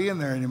about being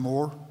there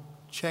anymore.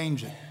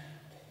 Change it.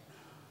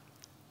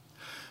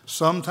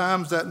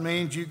 Sometimes that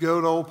means you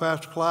go to old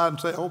Pastor Clyde and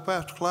say, old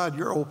Pastor Clyde,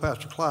 you're old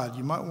Pastor Clyde.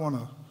 You might want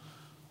to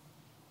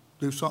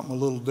do something a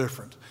little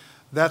different.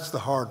 That's the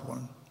hard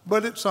one.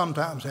 But it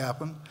sometimes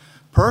happens.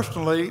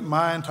 Personally,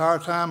 my entire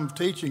time of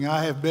teaching,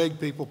 I have begged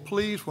people,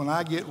 please, when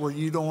I get where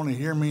you don't want to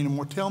hear me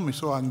anymore, tell me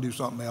so I can do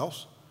something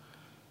else.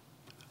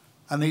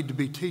 I need to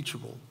be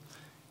teachable.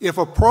 If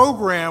a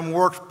program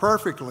works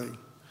perfectly,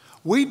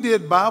 we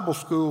did Bible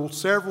school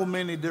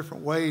many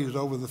different ways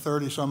over the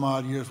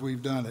 30-some-odd years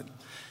we've done it.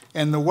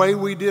 And the way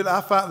we did,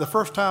 I found the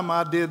first time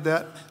I did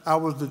that, I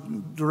was the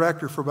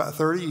director for about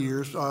 30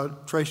 years.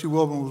 Tracy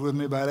Wilburn was with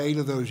me about 8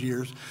 of those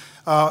years.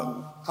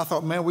 I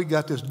thought, man, we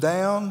got this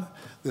down.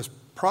 This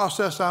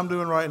process I'm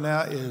doing right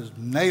now is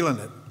nailing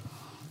it.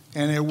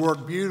 And it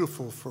worked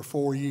beautiful for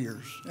 4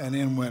 years. And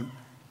then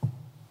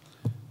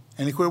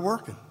he quit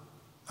working.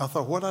 I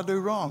thought, what did I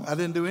do wrong? I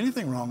didn't do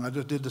anything wrong. I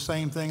just did the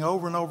same thing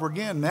over and over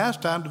again. Now it's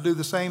time to do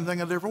the same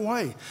thing a different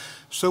way.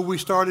 So we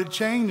started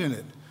changing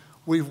it.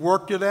 We've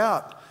worked it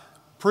out.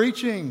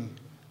 Preaching,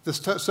 the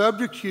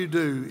subjects you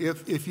do,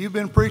 if you've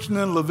been preaching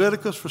in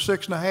Leviticus for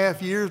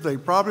 6.5 years, they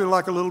probably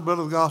like a little bit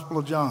of the Gospel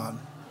of John.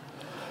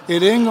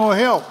 It ain't going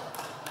to help.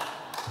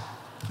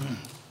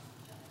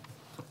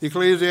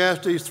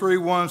 Ecclesiastes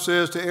 3:1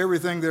 says, to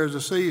everything there's a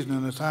season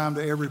and a time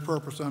to every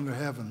purpose under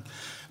heaven.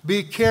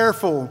 Be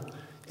careful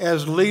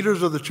as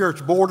leaders of the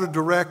church, board of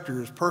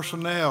directors,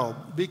 personnel.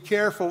 Be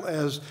careful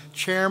as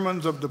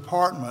chairmen of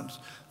departments,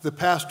 the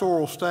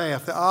pastoral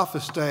staff, the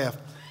office staff.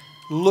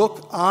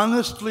 Look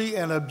honestly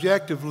and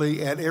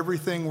objectively at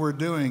everything we're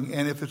doing,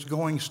 and if it's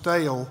going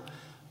stale,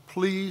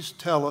 please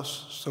tell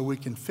us so we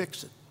can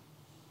fix it.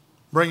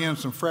 Bring in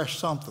some fresh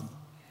something.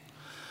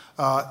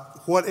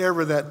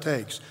 Whatever that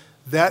takes.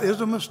 That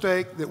is a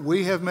mistake that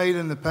we have made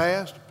in the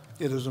past.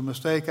 It is a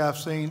mistake I've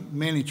seen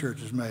many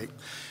churches make.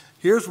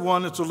 Here's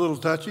one that's a little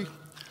touchy.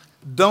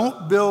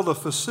 Don't build a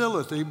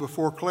facility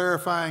before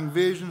clarifying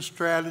vision,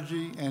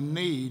 strategy, and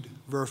need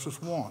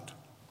versus want.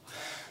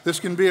 This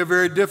can be a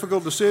very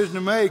difficult decision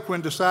to make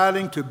when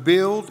deciding to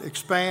build,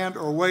 expand,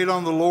 or wait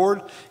on the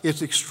Lord.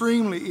 It's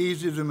extremely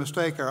easy to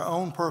mistake our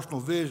own personal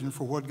vision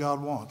for what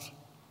God wants.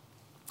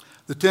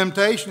 The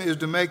temptation is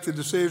to make the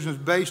decisions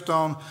based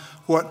on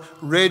what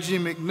Reggie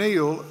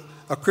McNeil,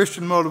 a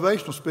Christian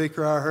motivational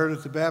speaker I heard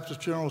at the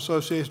Baptist General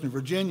Association of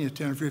Virginia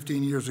 10 or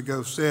 15 years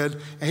ago,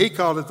 said, and he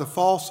called it the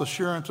false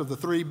assurance of the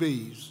 3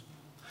 B's.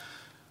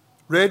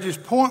 Reggie's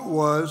point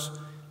was,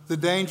 the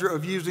danger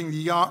of using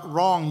the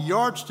wrong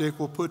yardstick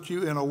will put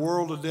you in a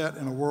world of debt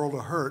and a world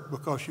of hurt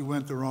because you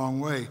went the wrong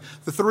way.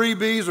 The 3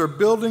 B's are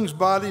buildings,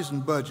 bodies,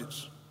 and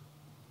budgets.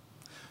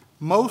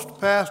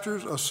 Most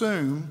pastors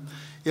assume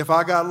if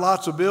I got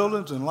lots of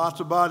buildings and lots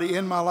of body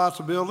in my lots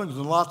of buildings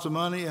and lots of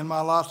money in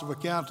my lots of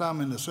accounts, I'm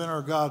in the center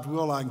of God's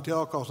will. I can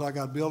tell because I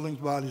got buildings,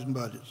 bodies, and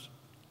budgets.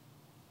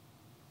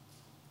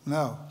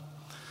 No.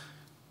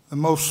 The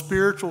most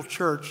spiritual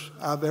church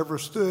I've ever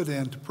stood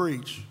in to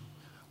preach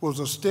was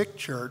a stick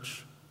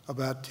church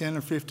about 10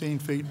 or 15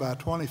 feet by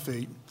 20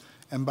 feet.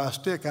 And by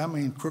stick, I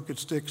mean crooked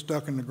stick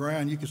stuck in the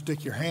ground you could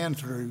stick your hand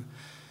through.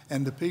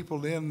 And the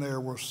people in there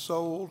were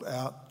sold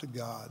out to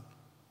God.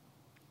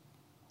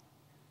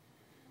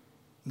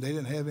 They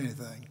didn't have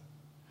anything.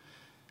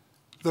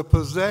 The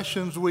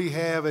possessions we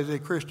have as a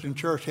Christian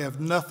church have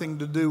nothing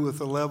to do with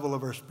the level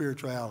of our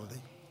spirituality.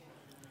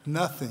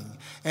 Nothing.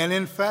 And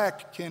in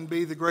fact, can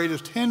be the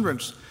greatest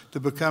hindrance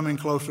to becoming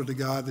closer to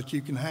God that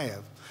you can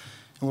have.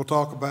 And we'll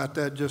talk about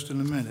that just in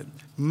a minute.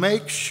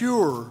 Make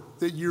sure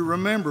that you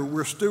remember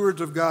we're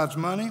stewards of God's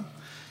money,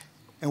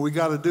 and we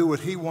got to do what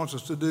He wants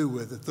us to do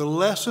with it. The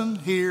lesson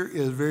here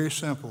is very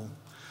simple.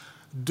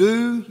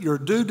 Do your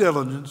due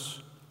diligence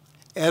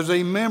as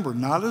a member,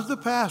 not as the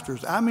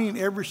pastors. I mean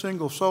every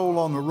single soul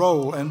on the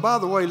roll. And by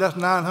the way, that's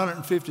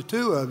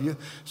 952 of you,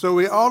 so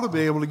we ought to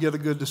be able to get a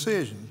good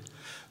decision.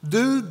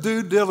 Do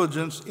due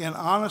diligence in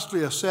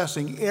honestly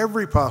assessing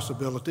every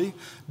possibility.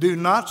 Do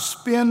not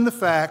spin the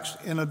facts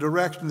in a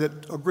direction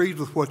that agrees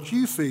with what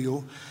you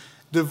feel.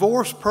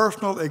 Divorce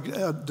personal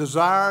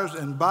desires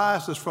and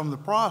biases from the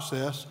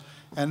process,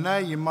 and now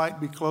you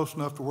might be close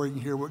enough to where you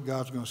can hear what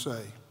God's going to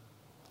say.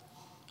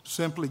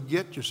 Simply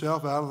get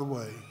yourself out of the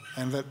way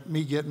and let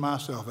me get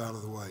myself out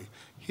of the way.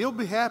 He'll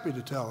be happy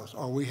to tell us.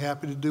 Are we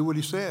happy to do what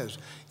He says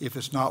if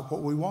it's not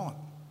what we want?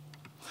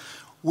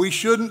 We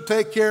shouldn't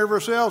take care of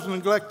ourselves and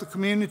neglect the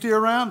community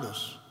around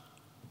us.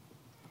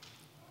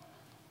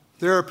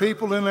 There are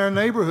people in our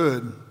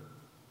neighborhood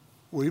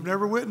we've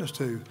never witnessed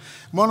to.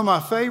 One of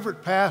my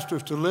favorite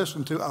pastors to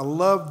listen to, I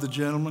love the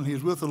gentleman.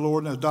 He's with the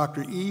Lord now,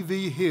 Dr.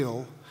 E.V.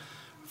 Hill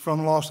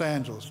from Los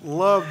Angeles.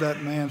 Love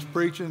that man's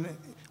preaching.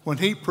 When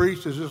he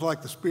preached, it's just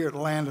like the Spirit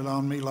landed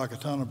on me like a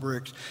ton of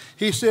bricks.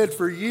 He said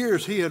for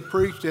years he had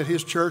preached at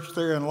his church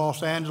there in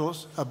Los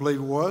Angeles, I believe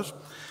it was.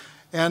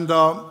 And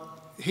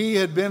he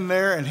had been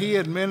there and he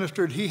had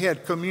ministered. He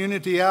had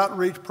community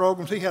outreach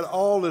programs. He had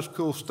all this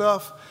cool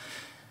stuff.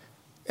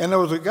 And there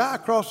was a guy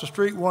across the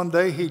street one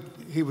day.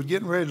 He was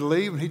getting ready to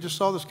leave, and he just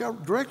saw this guy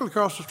directly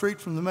across the street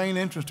from the main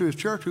entrance to his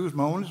church who was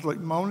mowing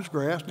his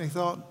grass. And he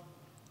thought,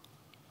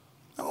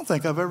 I don't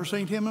think I've ever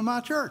seen him in my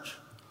church.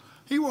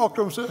 He walked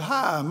over and said,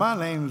 hi, my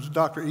name is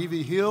Dr.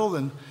 E.V. Hill,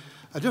 and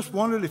I just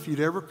wondered if you'd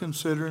ever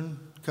considered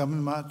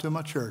coming to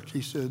my church.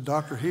 He said,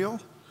 Dr. Hill,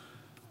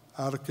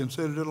 I'd have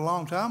considered it a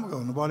long time ago.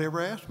 Nobody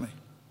ever asked me.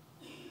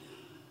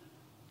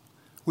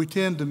 We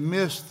tend to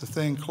miss the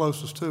thing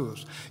closest to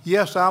us.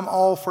 Yes, I'm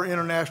all for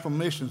international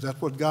missions.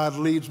 That's what God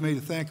leads me to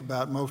think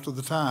about most of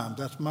the time.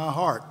 That's my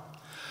heart.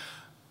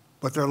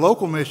 But there are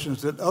local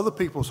missions that other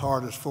people's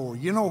heart is for.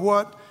 You know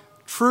what?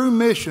 True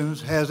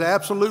missions has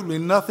absolutely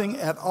nothing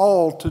at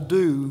all to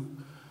do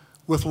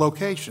with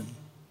location.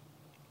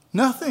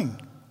 Nothing.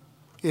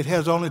 It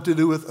has only to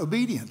do with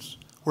obedience.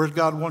 Where does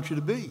God want you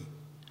to be?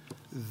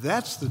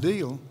 That's the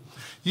deal.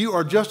 You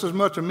are just as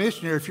much a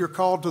missionary if you're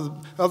called to the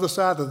other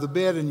side of the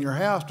bed in your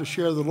house to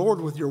share the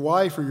Lord with your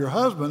wife or your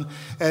husband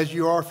as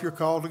you are if you're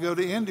called to go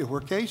to India,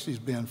 where Casey's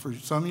been for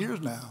some years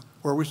now,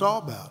 where we saw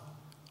about.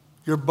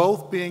 You're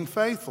both being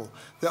faithful.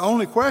 The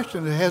only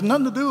question, it has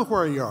nothing to do with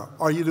where you are.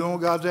 Are you doing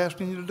what God's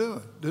asking you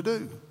to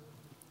do?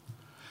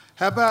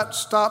 How about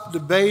stop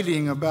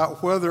debating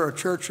about whether a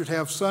church should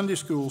have Sunday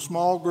school,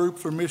 small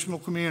groups, or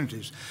missional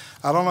communities?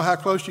 I don't know how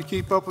close you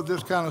keep up with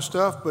this kind of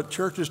stuff, but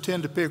churches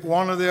tend to pick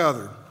one or the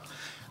other.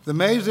 The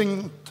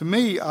amazing, to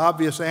me,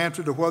 obvious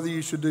answer to whether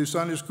you should do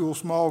Sunday school,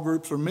 small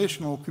groups, or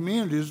missional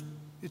communities,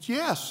 it's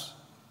yes.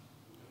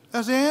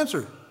 That's the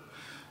answer.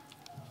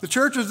 The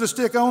churches that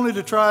stick only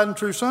to tried and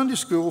true Sunday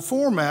school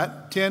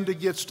format tend to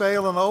get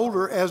stale and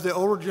older as the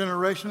older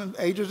generation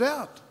ages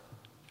out.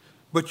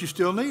 But you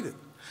still need it.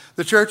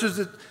 The churches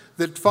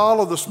that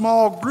follow the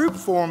small group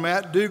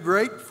format do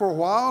great for a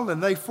while,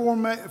 and they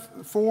form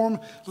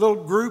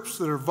little groups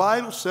that are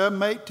vital,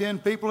 7, 8, 10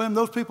 people in.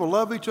 Those people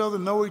love each other,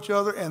 know each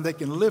other, and they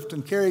can lift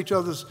and carry each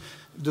other's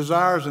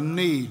desires and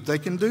needs. They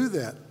can do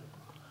that.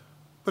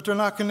 But they're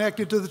not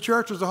connected to the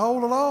church as a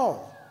whole at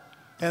all.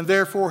 and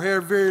therefore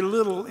have very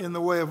little in the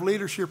way of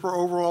leadership or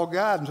overall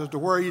guidance as to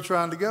where you're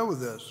trying to go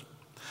with this.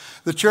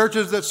 The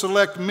churches that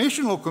select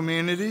missional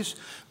communities,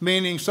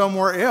 meaning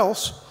somewhere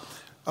else,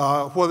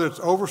 whether it's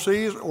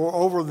overseas or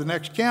over the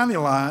next county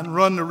line,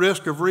 run the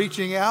risk of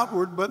reaching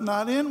outward but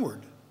not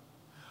inward.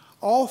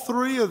 All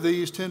three of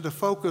these tend to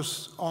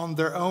focus on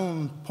their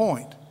own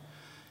point,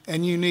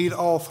 and you need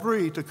all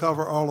three to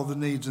cover all of the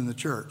needs in the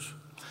church.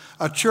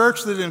 A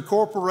church that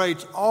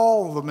incorporates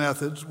all the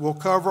methods will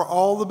cover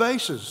all the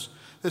bases.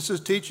 This is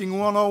teaching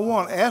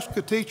 101. Ask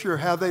a teacher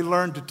how they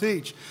learn to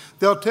teach.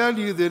 They'll tell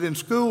you that in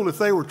school, if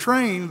they were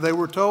trained, they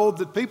were told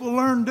that people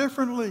learn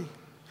differently.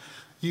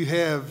 You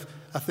have,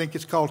 I think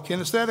it's called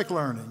kinesthetic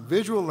learning,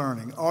 visual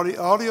learning,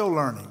 audio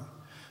learning.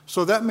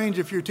 So that means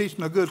if you're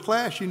teaching a good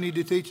class, you need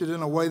to teach it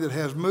in a way that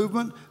has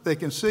movement, they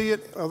can see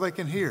it, or they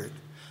can hear it.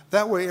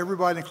 That way,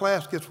 everybody in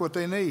class gets what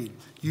they need.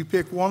 You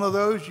pick one of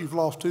those, you've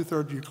lost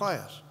 2/3 of your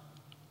class.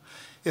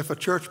 If a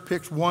church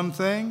picks one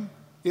thing,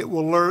 it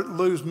will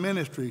lose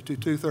ministry to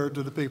 2/3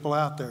 of the people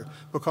out there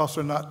because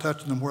they're not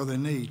touching them where they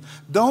need.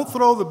 Don't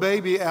throw the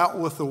baby out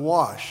with the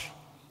wash.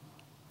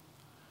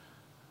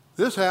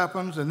 This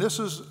happens, and this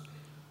is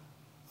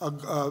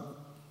a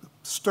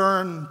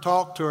stern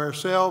talk to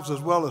ourselves as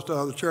well as to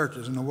other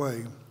churches in a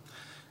way.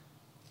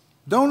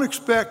 Don't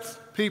expect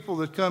people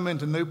that come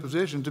into new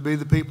positions to be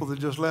the people that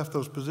just left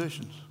those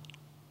positions.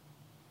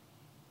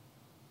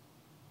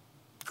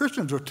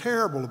 Christians are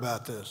terrible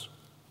about this.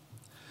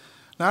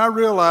 Now, I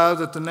realize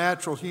that the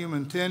natural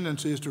human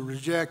tendency is to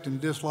reject and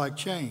dislike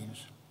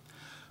change.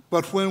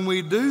 But when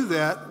we do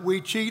that,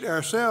 we cheat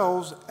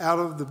ourselves out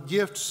of the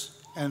gifts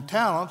and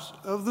talents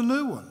of the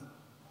new one.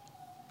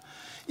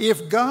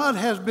 If God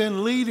has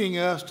been leading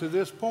us to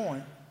this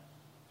point,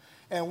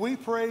 and we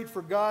prayed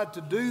for God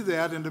to do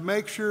that and to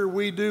make sure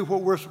we do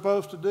what we're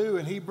supposed to do,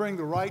 and He bring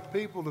the right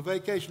people to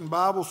Vacation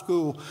Bible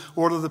School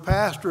or to the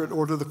pastorate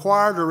or to the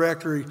choir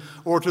directory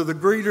or to the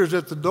greeters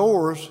at the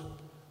doors,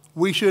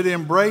 we should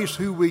embrace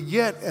who we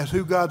get as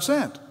who God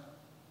sent.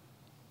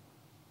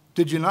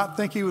 Did you not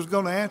think He was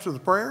going to answer the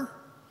prayer?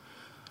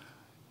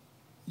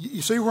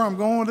 You see where I'm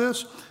going with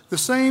this? The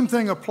same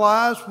thing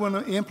applies when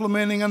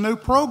implementing a new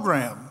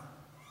program.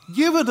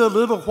 Give it a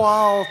little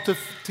while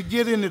to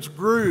get in its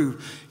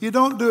groove. You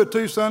don't do it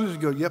 2 Sundays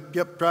and go,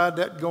 yep, tried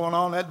that going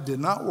on. That did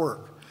not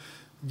work.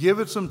 Give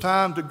it some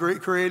time to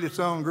create its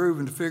own groove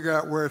and to figure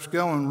out where it's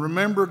going.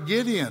 Remember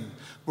Gideon.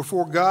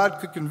 Before God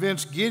could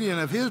convince Gideon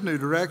of his new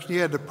direction, he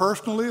had to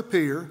personally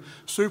appear,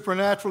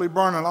 supernaturally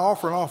burn an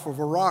offering off of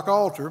a rock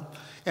altar,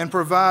 and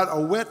provide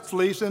a wet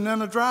fleece and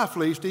then a dry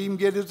fleece to even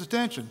get his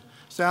attention.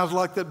 Sounds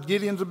like that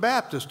Gideon's a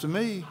Baptist to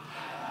me.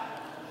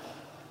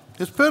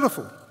 It's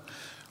pitiful.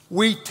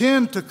 We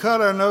tend to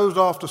cut our nose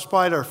off to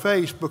spite our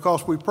face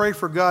because we pray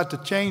for God to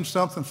change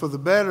something for the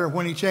better.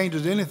 When He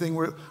changes anything,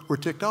 we're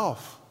ticked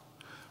off.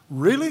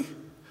 Really?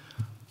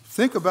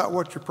 Think about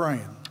what you're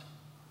praying.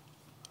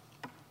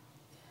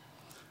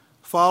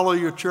 Follow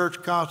your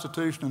church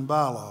constitution and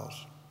bylaws.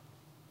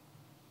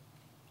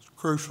 It's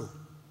crucial.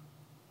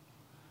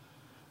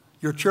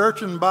 Your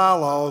church and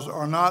bylaws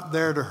are not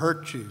there to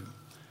hurt you.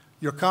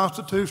 Your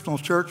constitutional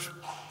church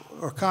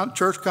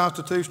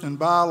constitution and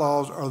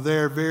bylaws are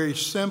there very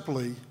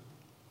simply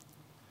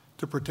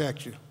to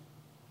protect you.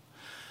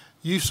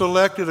 You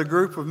selected a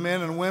group of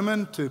men and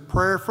women to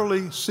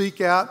prayerfully seek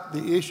out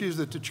the issues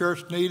that the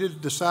church needed,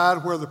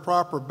 decide where the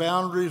proper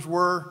boundaries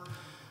were,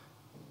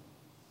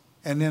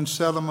 and then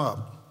set them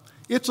up.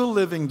 It's a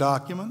living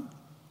document.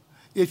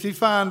 If you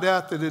find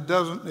out that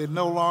it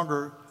no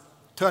longer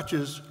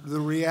touches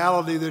the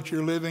reality that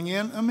you're living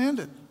in, amend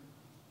it.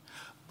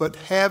 But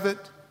have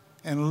it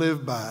and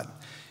live by it.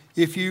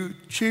 If you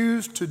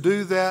choose to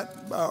do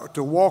that,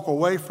 to walk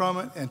away from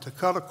it and to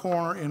cut a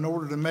corner in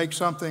order to make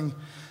something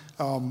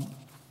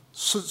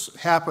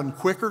happen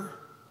quicker,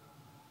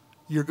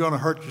 you're going to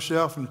hurt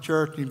yourself in the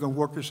church. You're going to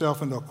work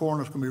yourself into a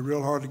corner. It's going to be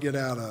real hard to get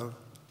out of.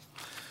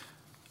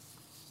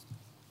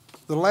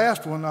 The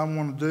last one I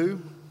want to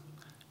do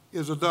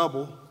is a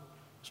double.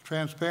 It's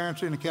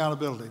transparency and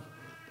accountability.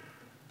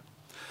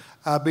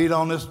 I beat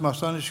on this in my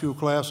Sunday school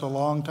class a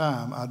long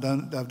time. I've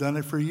done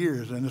it for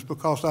years, and it's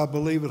because I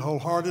believe it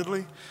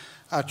wholeheartedly.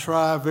 I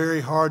try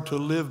very hard to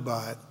live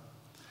by it.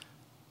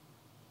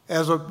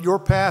 As your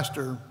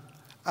pastor,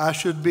 I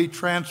should be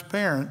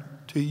transparent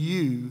to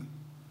you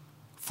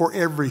for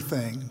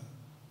everything.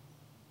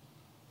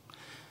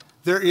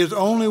 There is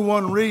only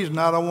one reason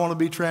I don't want to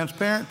be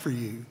transparent for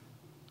you.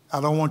 I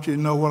don't want you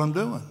to know what I'm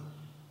doing.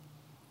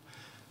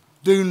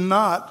 Do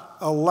not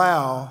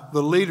allow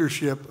the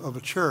leadership of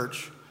a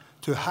church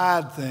to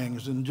hide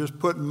things and just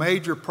put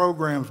major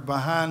programs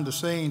behind the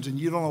scenes and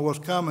you don't know what's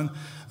coming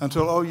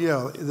until, oh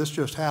yeah, this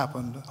just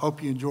happened.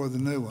 Hope you enjoy the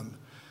new one.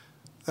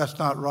 That's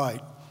not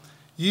right.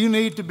 You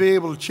need to be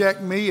able to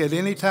check me at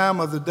any time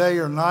of the day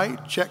or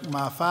night, check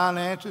my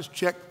finances,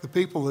 check the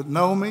people that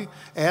know me,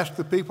 ask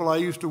the people I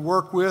used to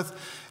work with,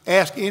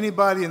 ask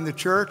anybody in the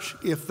church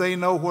if they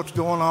know what's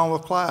going on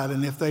with Clyde.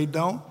 And if they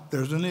don't,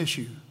 there's an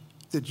issue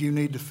that you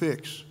need to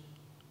fix.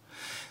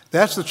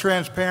 That's the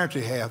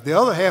transparency half. The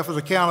other half is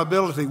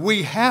accountability.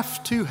 We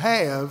have to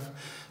have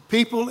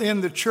people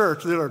in the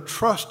church that are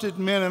trusted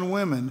men and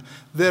women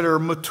that are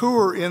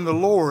mature in the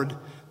Lord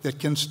that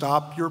can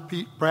stop your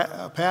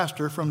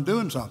pastor from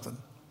doing something.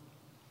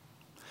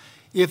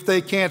 If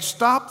they can't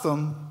stop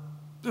them,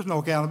 there's no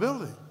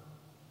accountability.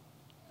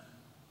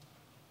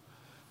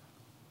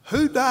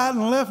 Who died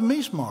and left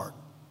me smart?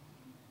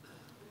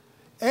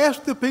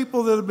 Ask the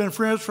people that have been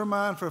friends of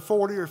mine for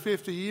 40 or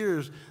 50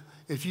 years.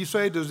 If you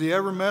say, does he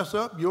ever mess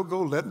up? They'll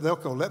go,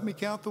 let me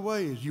count the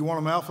ways. You want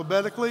them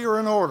alphabetically or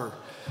in order?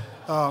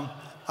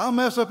 I'll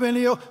mess up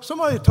any.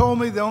 Somebody told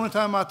me the only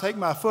time I take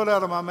my foot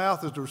out of my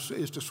mouth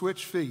is to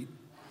switch feet.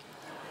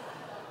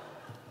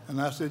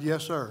 And I said,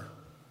 yes, sir.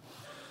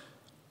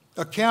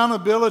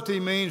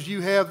 Accountability means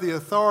you have the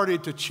authority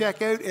to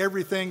check out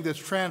everything that's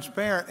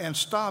transparent and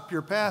stop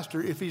your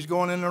pastor if he's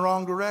going in the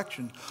wrong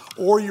direction,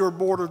 or your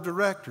board of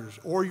directors,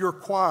 or your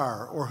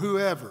choir, or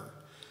whoever.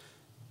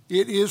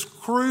 It is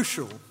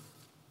crucial.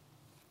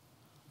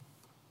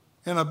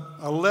 In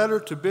a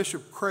letter to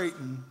Bishop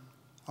Creighton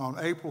on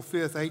April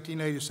 5th,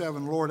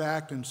 1887, Lord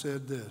Acton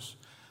said this: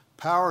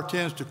 power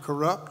tends to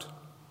corrupt.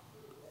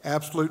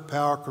 Absolute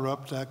power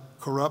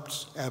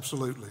corrupts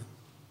absolutely.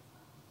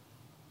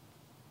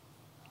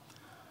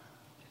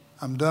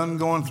 I'm done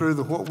going through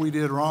the what we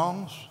did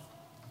wrongs.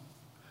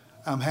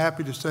 I'm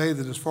happy to say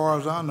that as far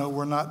as I know,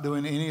 we're not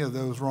doing any of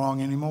those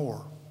wrong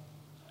anymore.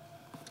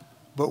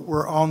 But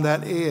we're on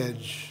that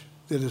edge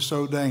that is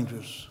so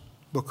dangerous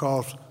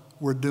because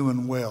we're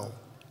doing well.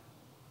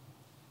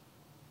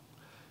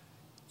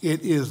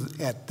 It is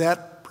at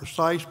that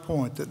precise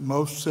point that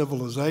most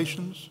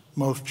civilizations,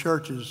 most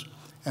churches,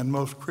 and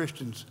most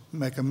Christians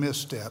make a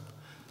misstep.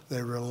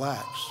 They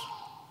relax.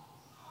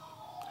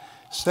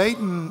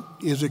 Satan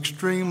is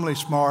extremely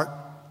smart,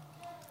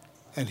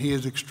 and he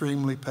is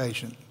extremely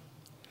patient.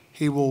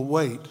 He will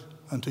wait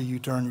until you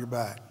turn your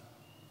back.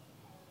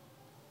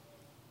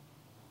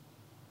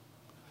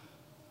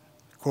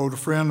 Quote a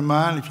friend of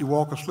mine, if you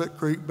walk a slick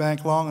creek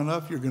bank long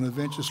enough, you're going to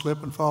eventually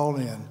slip and fall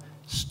in.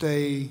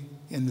 Stay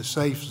in the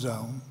safe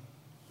zone.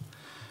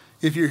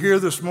 If you're here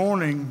this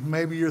morning,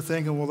 maybe you're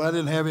thinking, well, that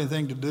didn't have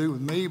anything to do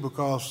with me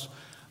because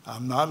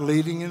I'm not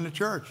leading in the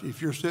church.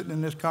 If you're sitting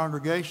in this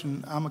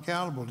congregation, I'm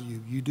accountable to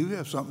you. You do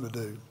have something to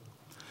do.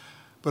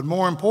 But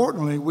more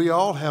importantly, we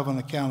all have an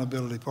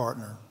accountability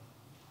partner.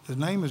 His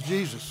name is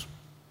Jesus.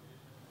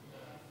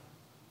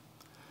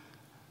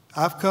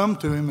 I've come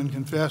to him and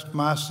confessed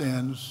my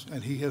sins,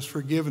 and he has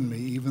forgiven me,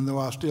 even though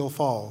I still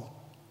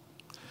fall.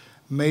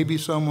 Maybe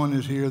someone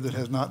is here that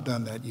has not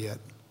done that yet.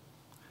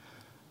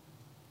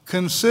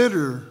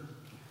 Consider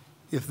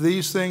if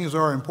these things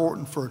are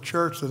important for a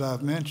church that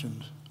I've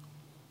mentioned.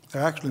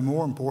 They're actually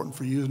more important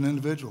for you as an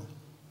individual.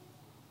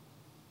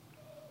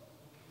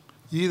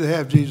 You either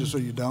have Jesus or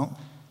you don't.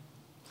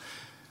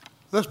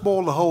 Let's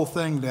boil the whole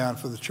thing down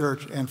for the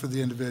church and for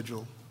the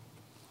individual.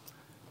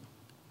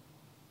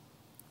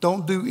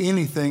 Don't do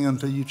anything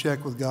until you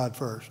check with God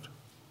first.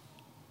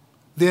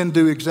 Then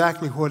do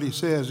exactly what he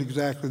says,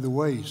 exactly the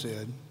way he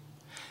said,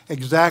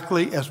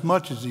 exactly as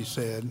much as he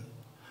said,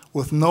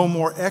 with no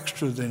more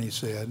extra than he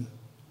said,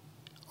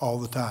 all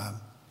the time.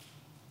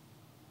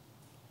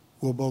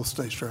 We'll both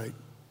stay straight.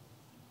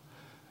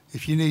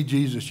 If you need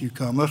Jesus, you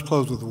come. Let's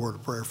close with a word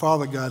of prayer.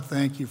 Father God,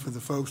 thank you for the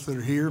folks that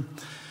are here.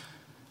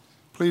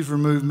 Please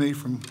remove me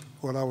from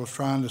what I was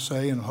trying to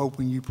say and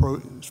hoping you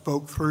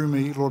spoke through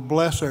me. Lord,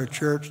 bless our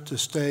church to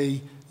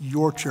stay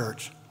your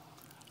church,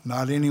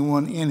 not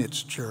anyone in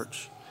its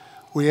church.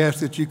 We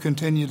ask that you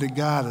continue to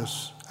guide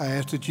us. I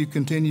ask that you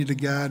continue to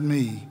guide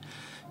me.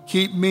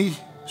 Keep me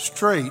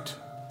straight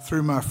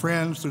through my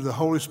friends, through the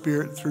Holy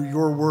Spirit, through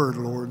your word,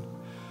 Lord,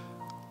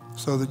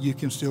 so that you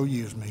can still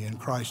use me. In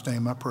Christ's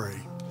name I pray.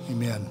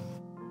 Amen.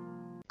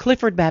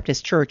 Clifford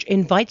Baptist Church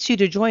invites you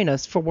to join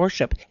us for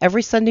worship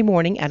every Sunday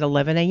morning at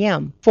 11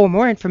 a.m. For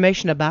more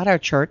information about our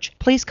church,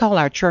 please call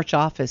our church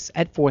office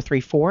at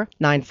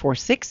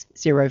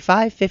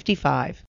 434-946-0555.